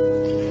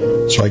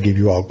 So I give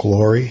you all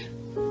glory,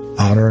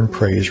 honor, and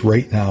praise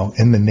right now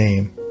in the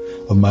name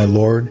of my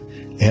Lord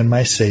and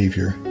my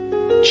Savior,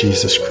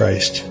 Jesus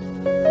Christ,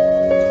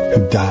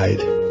 who died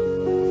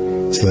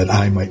so that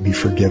I might be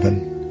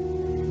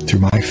forgiven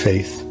through my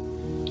faith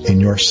in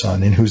your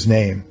Son, in whose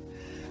name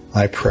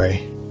I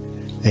pray.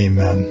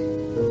 Amen.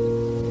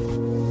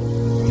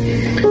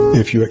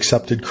 If you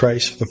accepted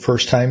Christ for the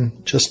first time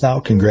just now,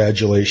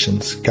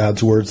 congratulations.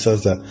 God's word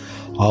says that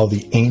all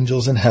the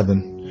angels in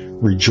heaven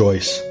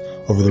rejoice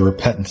over the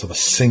repentance of a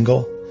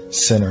single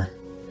sinner.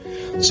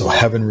 So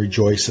heaven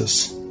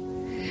rejoices.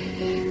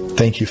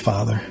 Thank you,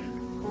 Father,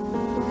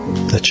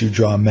 that you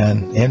draw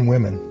men and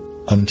women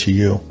unto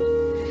you.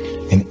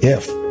 And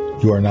if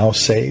you are now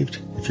saved,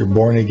 if you're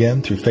born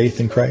again through faith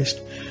in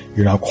Christ,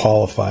 you're now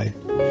qualified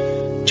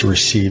to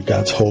receive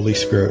God's Holy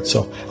Spirit.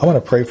 So I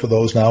want to pray for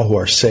those now who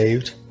are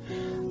saved,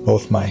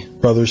 both my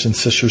brothers and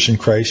sisters in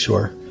Christ who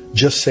are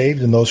just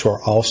saved and those who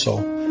are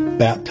also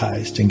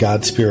baptized in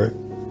God's Spirit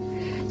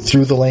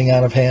through the laying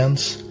on of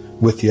hands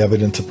with the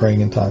evidence of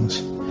praying in tongues.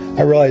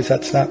 I realize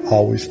that's not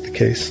always the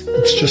case.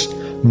 It's just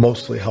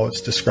mostly how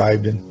it's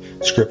described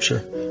in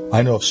Scripture.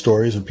 I know of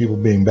stories of people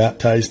being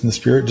baptized in the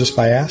Spirit just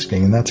by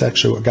asking, and that's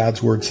actually what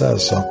God's Word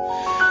says. So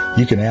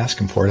you can ask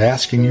Him for it.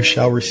 Ask and you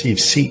shall receive.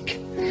 Seek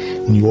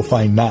and you will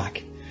find.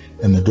 Knock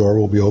and the door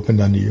will be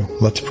opened unto you.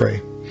 Let's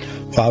pray.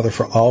 Father,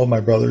 for all of my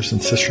brothers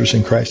and sisters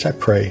in Christ, I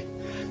pray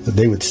that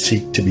they would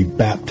seek to be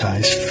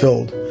baptized,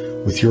 filled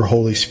with your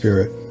Holy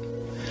Spirit,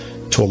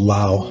 to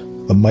allow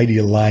the mighty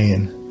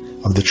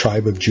lion of the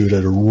tribe of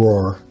Judah to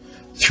roar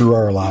through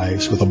our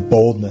lives with a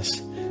boldness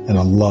and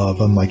a love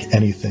unlike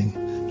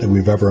anything that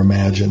we've ever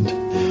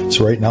imagined.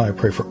 So right now I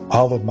pray for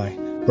all of my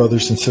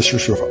brothers and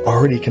sisters who have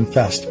already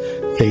confessed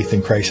faith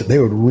in Christ, that they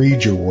would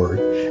read your word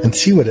and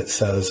see what it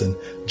says in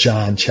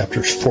John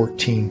chapters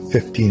 14,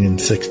 15, and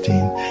 16,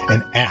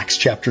 and Acts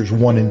chapters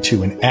 1 and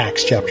 2, and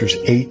Acts chapters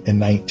 8 and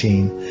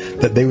 19,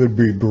 that they would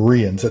be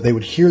Bereans, that they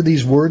would hear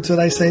these words that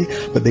I say,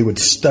 but they would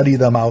study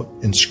them out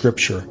in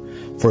Scripture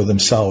for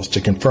themselves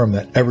to confirm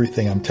that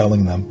everything I'm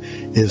telling them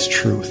is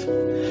truth.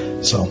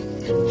 So,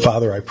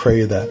 Father, I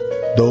pray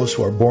that those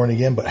who are born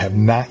again but have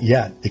not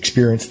yet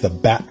experienced the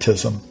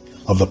baptism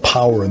of the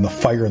power and the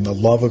fire and the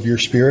love of your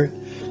Spirit,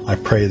 I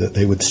pray that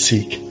they would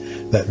seek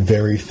that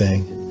very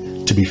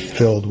thing, to be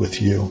filled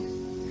with you.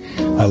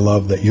 I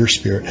love that your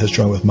Spirit has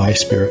joined with my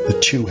spirit. The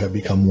two have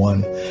become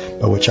one,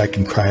 by which I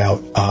can cry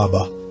out,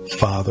 Abba,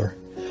 Father.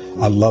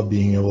 I love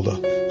being able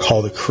to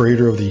call the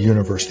creator of the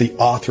universe, the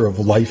author of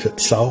life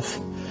itself.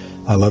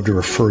 I love to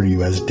refer to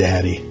you as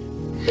Daddy.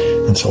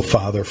 And so,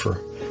 Father,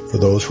 for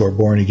those who are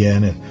born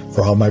again and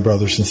for all my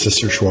brothers and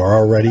sisters who are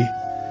already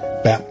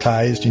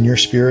baptized in your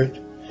Spirit,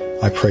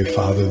 I pray,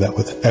 Father, that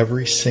with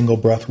every single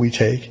breath we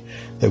take,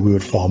 that we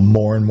would fall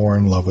more and more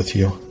in love with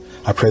you.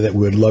 I pray that we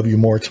would love you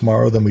more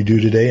tomorrow than we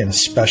do today, and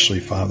especially,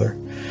 Father,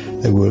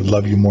 that we would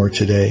love you more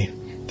today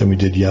than we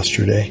did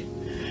yesterday,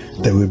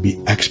 that we would be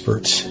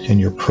experts in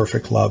your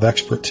perfect love,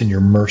 experts in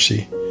your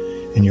mercy,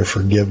 in your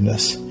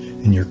forgiveness,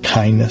 in your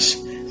kindness,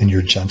 in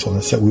your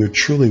gentleness, that we would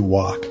truly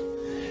walk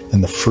in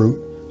the fruit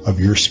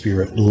of your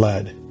Spirit,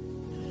 led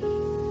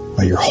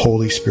by your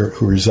Holy Spirit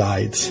who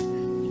resides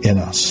in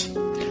us.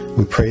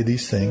 We pray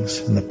these things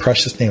in the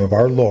precious name of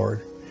our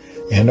Lord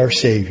and our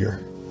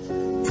Savior,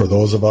 for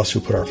those of us who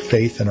put our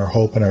faith and our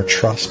hope and our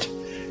trust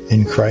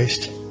in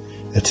Christ.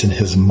 It's in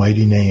his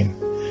mighty name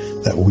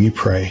that we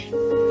pray.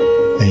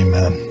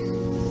 Amen.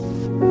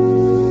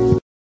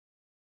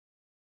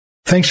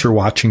 Thanks for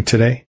watching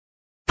today.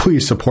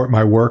 Please support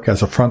my work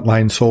as a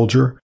frontline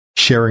soldier,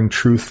 sharing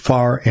truth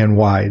far and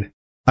wide.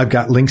 I've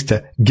got links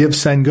to Give,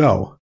 Send,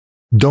 Go,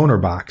 Donor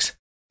Box,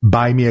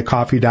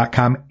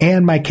 BuyMeACoffee.com,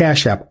 and my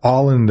Cash App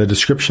all in the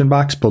description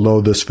box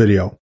below this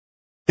video.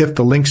 If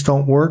the links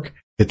don't work,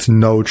 it's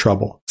no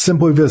trouble.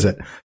 Simply visit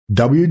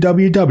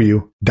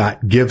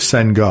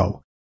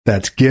www.GiveSendGo.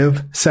 That's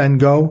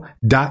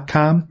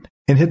GiveSendGo.com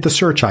and hit the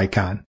search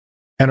icon.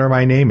 Enter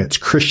my name. It's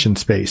Christian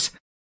Space,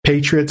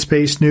 Patriot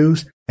Space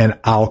News, and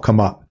I'll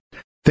come up.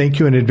 Thank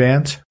you in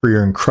advance for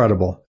your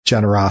incredible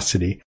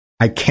generosity.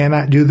 I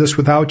cannot do this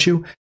without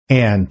you,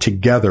 and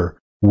together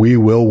we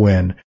will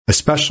win,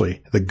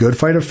 especially the good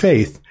fight of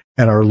faith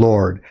and our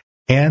Lord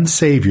and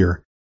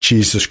Savior,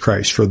 Jesus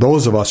Christ, for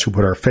those of us who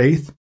put our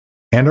faith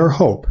and our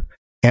hope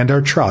and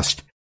our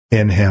trust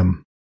in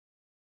him.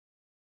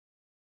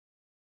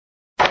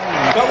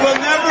 But we'll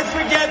never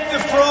forget the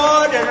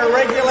fraud and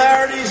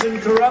irregularities and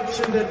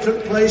corruption that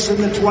took place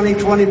in the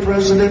 2020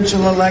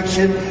 presidential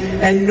election,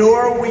 and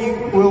nor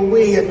will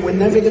we, and we're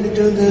never going to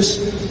do this,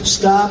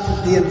 stop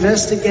the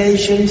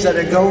investigations that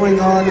are going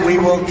on. We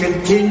will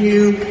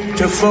continue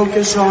to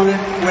focus on it.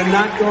 We're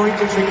not going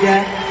to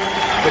forget.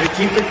 We're going to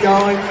keep it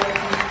going.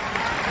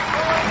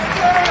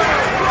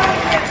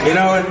 You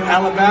know, in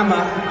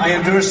Alabama, I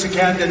endorsed a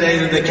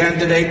candidate, and the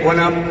candidate went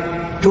up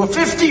to a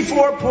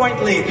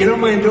 54-point lead. You know,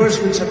 my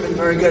endorsements have been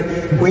very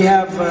good. We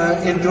have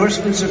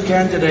endorsements of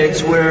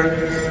candidates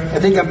where I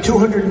think I'm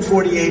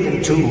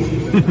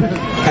 248-2.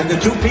 And the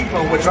two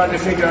people were trying to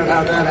figure out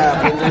how that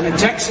happened. And in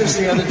Texas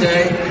the other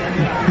day,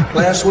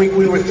 last week,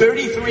 we were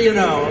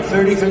 33-0.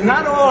 33.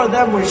 Not all of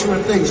them were sure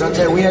things. I'll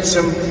tell you, we had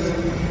some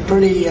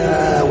pretty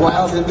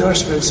wild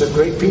endorsements of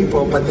great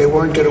people, but they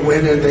weren't going to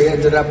win, and they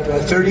ended up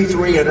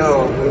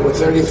 33-0. We were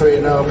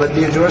 33-0, but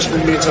the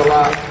endorsement means a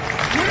lot.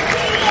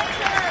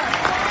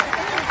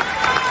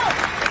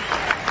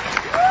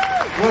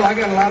 Well, I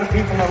got a lot of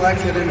people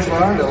elected in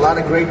Florida, a lot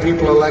of great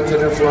people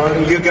elected in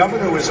Florida. Your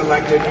governor was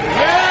elected.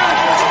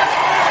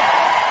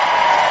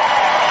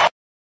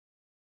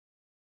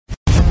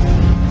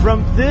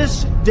 From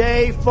this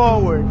day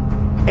forward,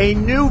 a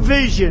new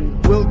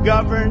vision will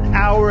govern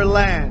our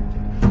land.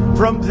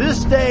 From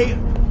this day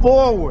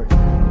forward,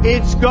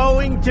 it's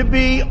going to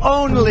be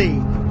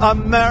only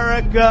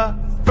America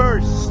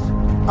first.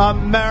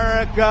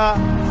 America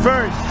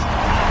first.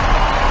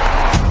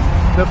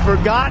 The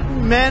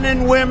forgotten men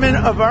and women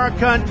of our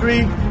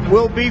country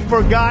will be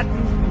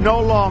forgotten no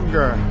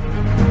longer.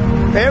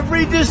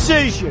 Every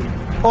decision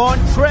on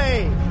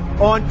trade,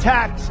 on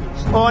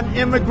taxes, on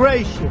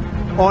immigration,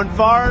 on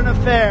foreign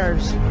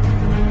affairs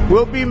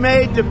will be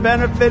made to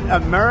benefit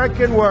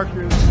American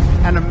workers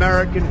and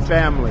American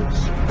families.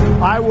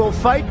 I will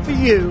fight for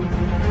you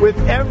with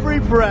every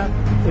breath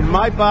in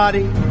my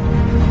body,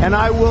 and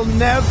I will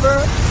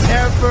never,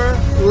 ever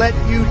let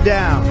you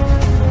down.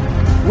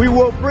 We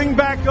will bring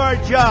back our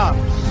jobs.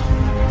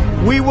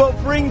 We will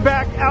bring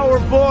back our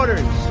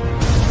borders.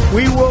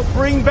 We will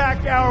bring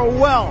back our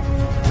wealth.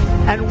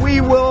 And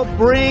we will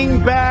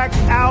bring back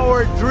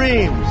our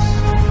dreams.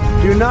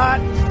 Do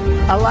not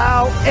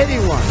allow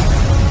anyone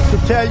to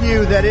tell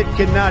you that it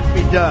cannot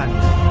be done.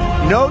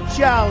 No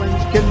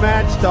challenge can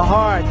match the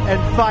heart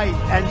and fight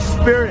and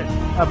spirit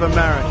of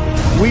America.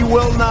 We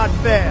will not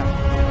fail.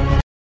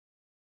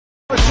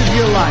 For the course of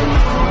your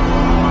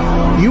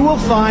life, you will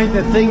find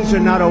that things are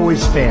not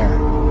always fair.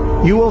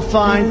 You will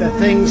find that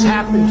things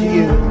happen to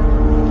you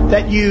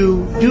that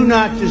you do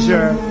not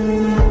deserve,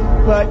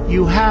 but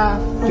you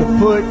have to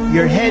put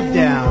your head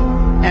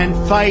down and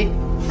fight,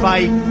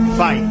 fight,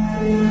 fight.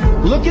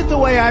 Look at the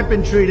way I've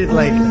been treated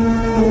lately,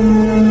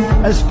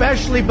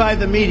 especially by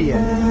the media.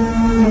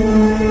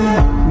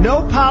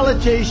 No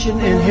politician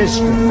in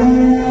history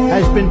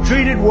has been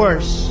treated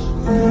worse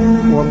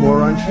or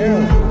more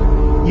unfairly.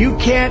 You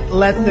can't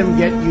let them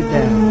get you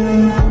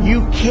down.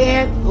 You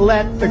can't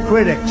let the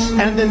critics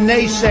and the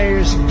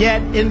naysayers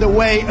get in the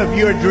way of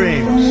your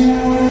dreams.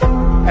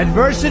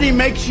 Adversity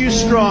makes you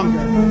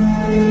stronger.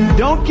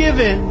 Don't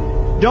give in,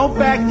 don't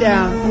back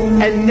down,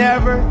 and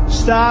never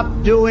stop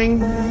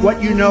doing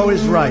what you know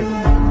is right.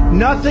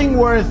 Nothing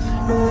worth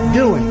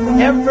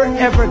doing ever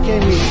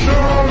came easy.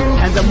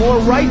 And the more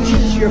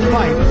righteous your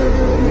fight,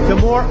 the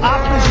more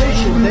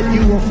opposition that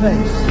you will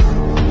face.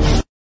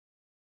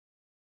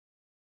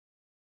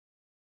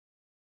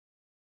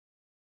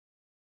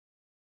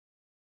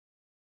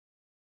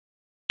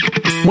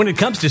 When it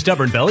comes to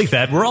stubborn belly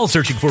fat, we're all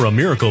searching for a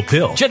miracle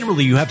pill.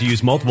 Generally, you have to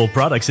use multiple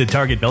products that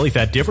target belly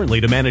fat differently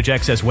to manage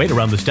excess weight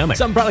around the stomach.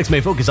 Some products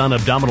may focus on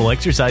abdominal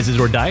exercises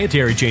or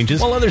dietary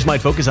changes, while others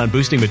might focus on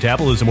boosting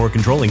metabolism or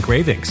controlling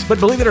cravings. But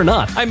believe it or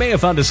not, I may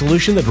have found a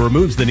solution that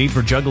removes the need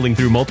for juggling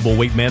through multiple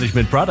weight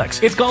management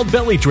products. It's called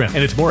Belly Trim,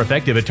 and it's more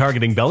effective at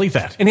targeting belly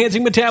fat,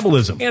 enhancing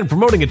metabolism, and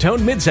promoting a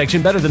toned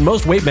midsection better than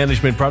most weight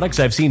management products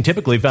I've seen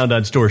typically found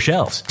on store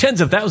shelves.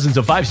 Tens of thousands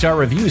of 5-star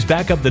reviews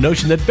back up the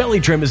notion that Belly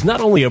Trim is not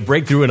only a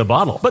breakthrough in a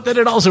bottle, but that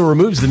it also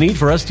removes the need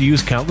for us to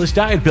use countless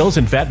diet pills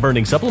and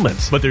fat-burning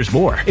supplements. But there's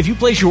more. If you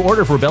place your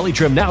order for Belly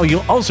Trim now,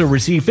 you'll also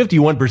receive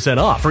 51%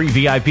 off, free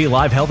VIP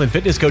live health and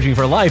fitness coaching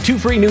for life, 2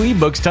 free new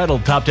ebooks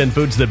titled Top 10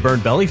 Foods That Burn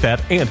Belly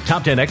Fat and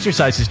Top 10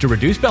 Exercises to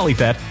Reduce Belly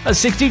Fat, a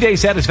 60-day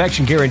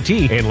satisfaction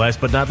guarantee, and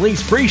last but not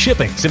least, free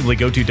shipping. Simply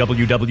go to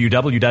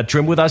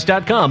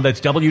www.trimwithus.com.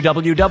 That's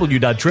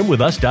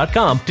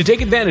www.trimwithus.com to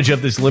take advantage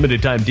of this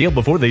limited time deal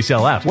before they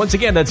sell out. Once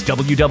again, that's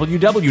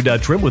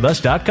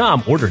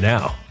www.trimwithus.com. Order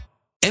now.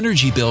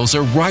 Energy bills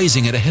are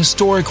rising at a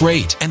historic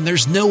rate, and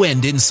there's no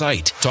end in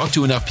sight. Talk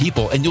to enough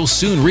people, and you'll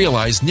soon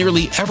realize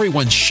nearly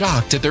everyone's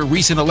shocked at their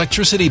recent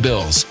electricity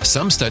bills.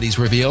 Some studies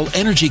reveal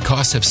energy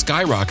costs have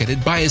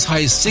skyrocketed by as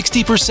high as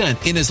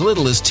 60% in as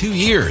little as 2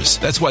 years.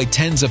 That's why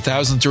tens of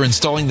thousands are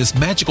installing this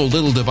magical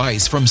little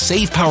device from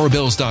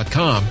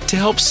SavePowerBills.com to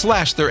help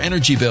slash their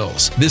energy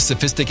bills. This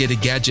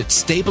sophisticated gadget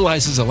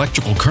stabilizes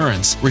electrical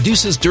currents,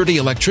 reduces dirty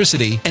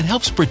electricity, and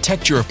helps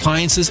protect your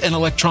appliances and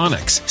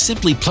electronics.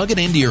 Simply plug it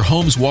into your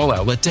home's wall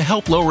outlet to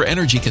help lower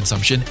energy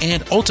consumption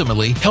and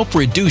ultimately help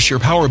reduce your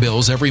power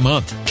bills every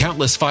month.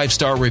 Countless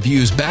 5-star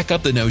reviews back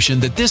up the notion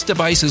that this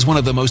device is one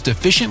of the most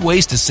efficient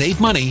ways to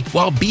save money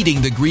while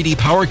beating the greedy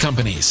power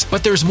companies.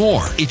 But there's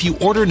more. If you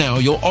order now,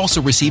 you'll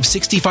also receive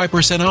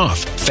 65% off,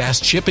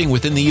 fast shipping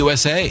within the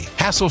USA,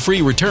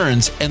 hassle-free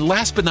returns, and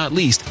last but not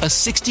least, a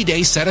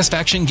 60-day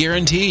satisfaction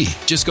guarantee.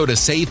 Just go to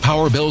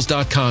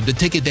SavePowerBills.com to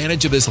take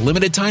advantage of this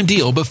limited time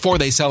deal before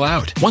they sell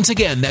out. Once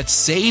again,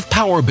 that's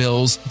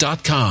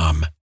SavePowerBills.com.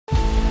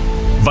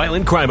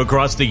 Violent crime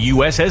across the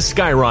U.S. has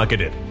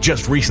skyrocketed.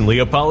 Just recently,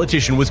 a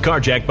politician was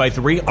carjacked by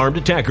 3 armed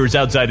attackers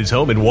outside his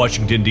home in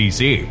Washington,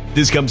 D.C.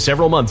 This comes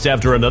several months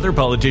after another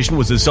politician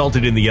was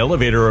assaulted in the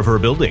elevator of her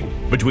building.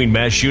 Between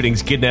mass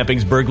shootings,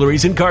 kidnappings,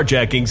 burglaries, and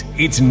carjackings,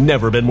 it's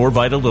never been more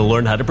vital to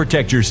learn how to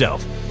protect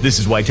yourself. This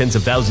is why tens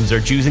of thousands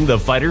are choosing the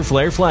Fighter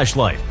Flare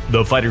flashlight.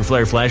 The Fighter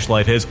Flare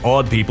flashlight has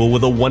awed people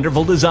with a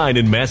wonderful design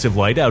and massive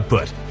light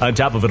output. On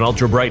top of an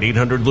ultra-bright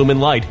 800-lumen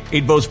light,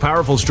 it boasts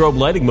powerful strobe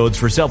lighting modes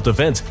for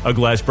self-defense, a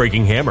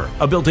glass-breaking hammer,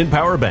 a built-in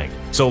power bank,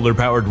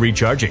 solar-powered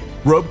recharging,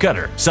 rope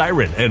cutter,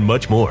 siren, and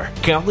much more.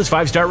 Countless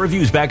 5-star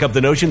reviews back up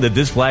the notion that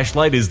this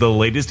flashlight is the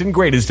latest and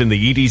greatest in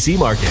the EDC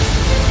market.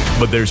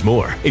 But there's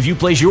more. If you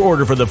place your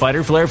order for the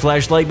Fighter Flare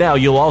flashlight now,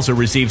 you'll also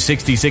receive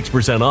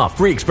 66% off,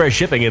 free express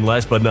shipping, and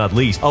last but not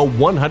least, a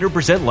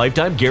 100%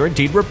 lifetime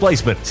guaranteed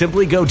replacement.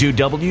 Simply go to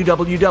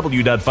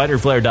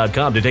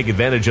www.fighterflare.com to take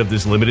advantage of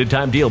this limited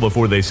time deal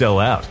before they sell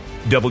out.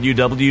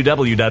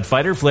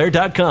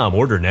 www.fighterflare.com.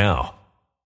 Order now.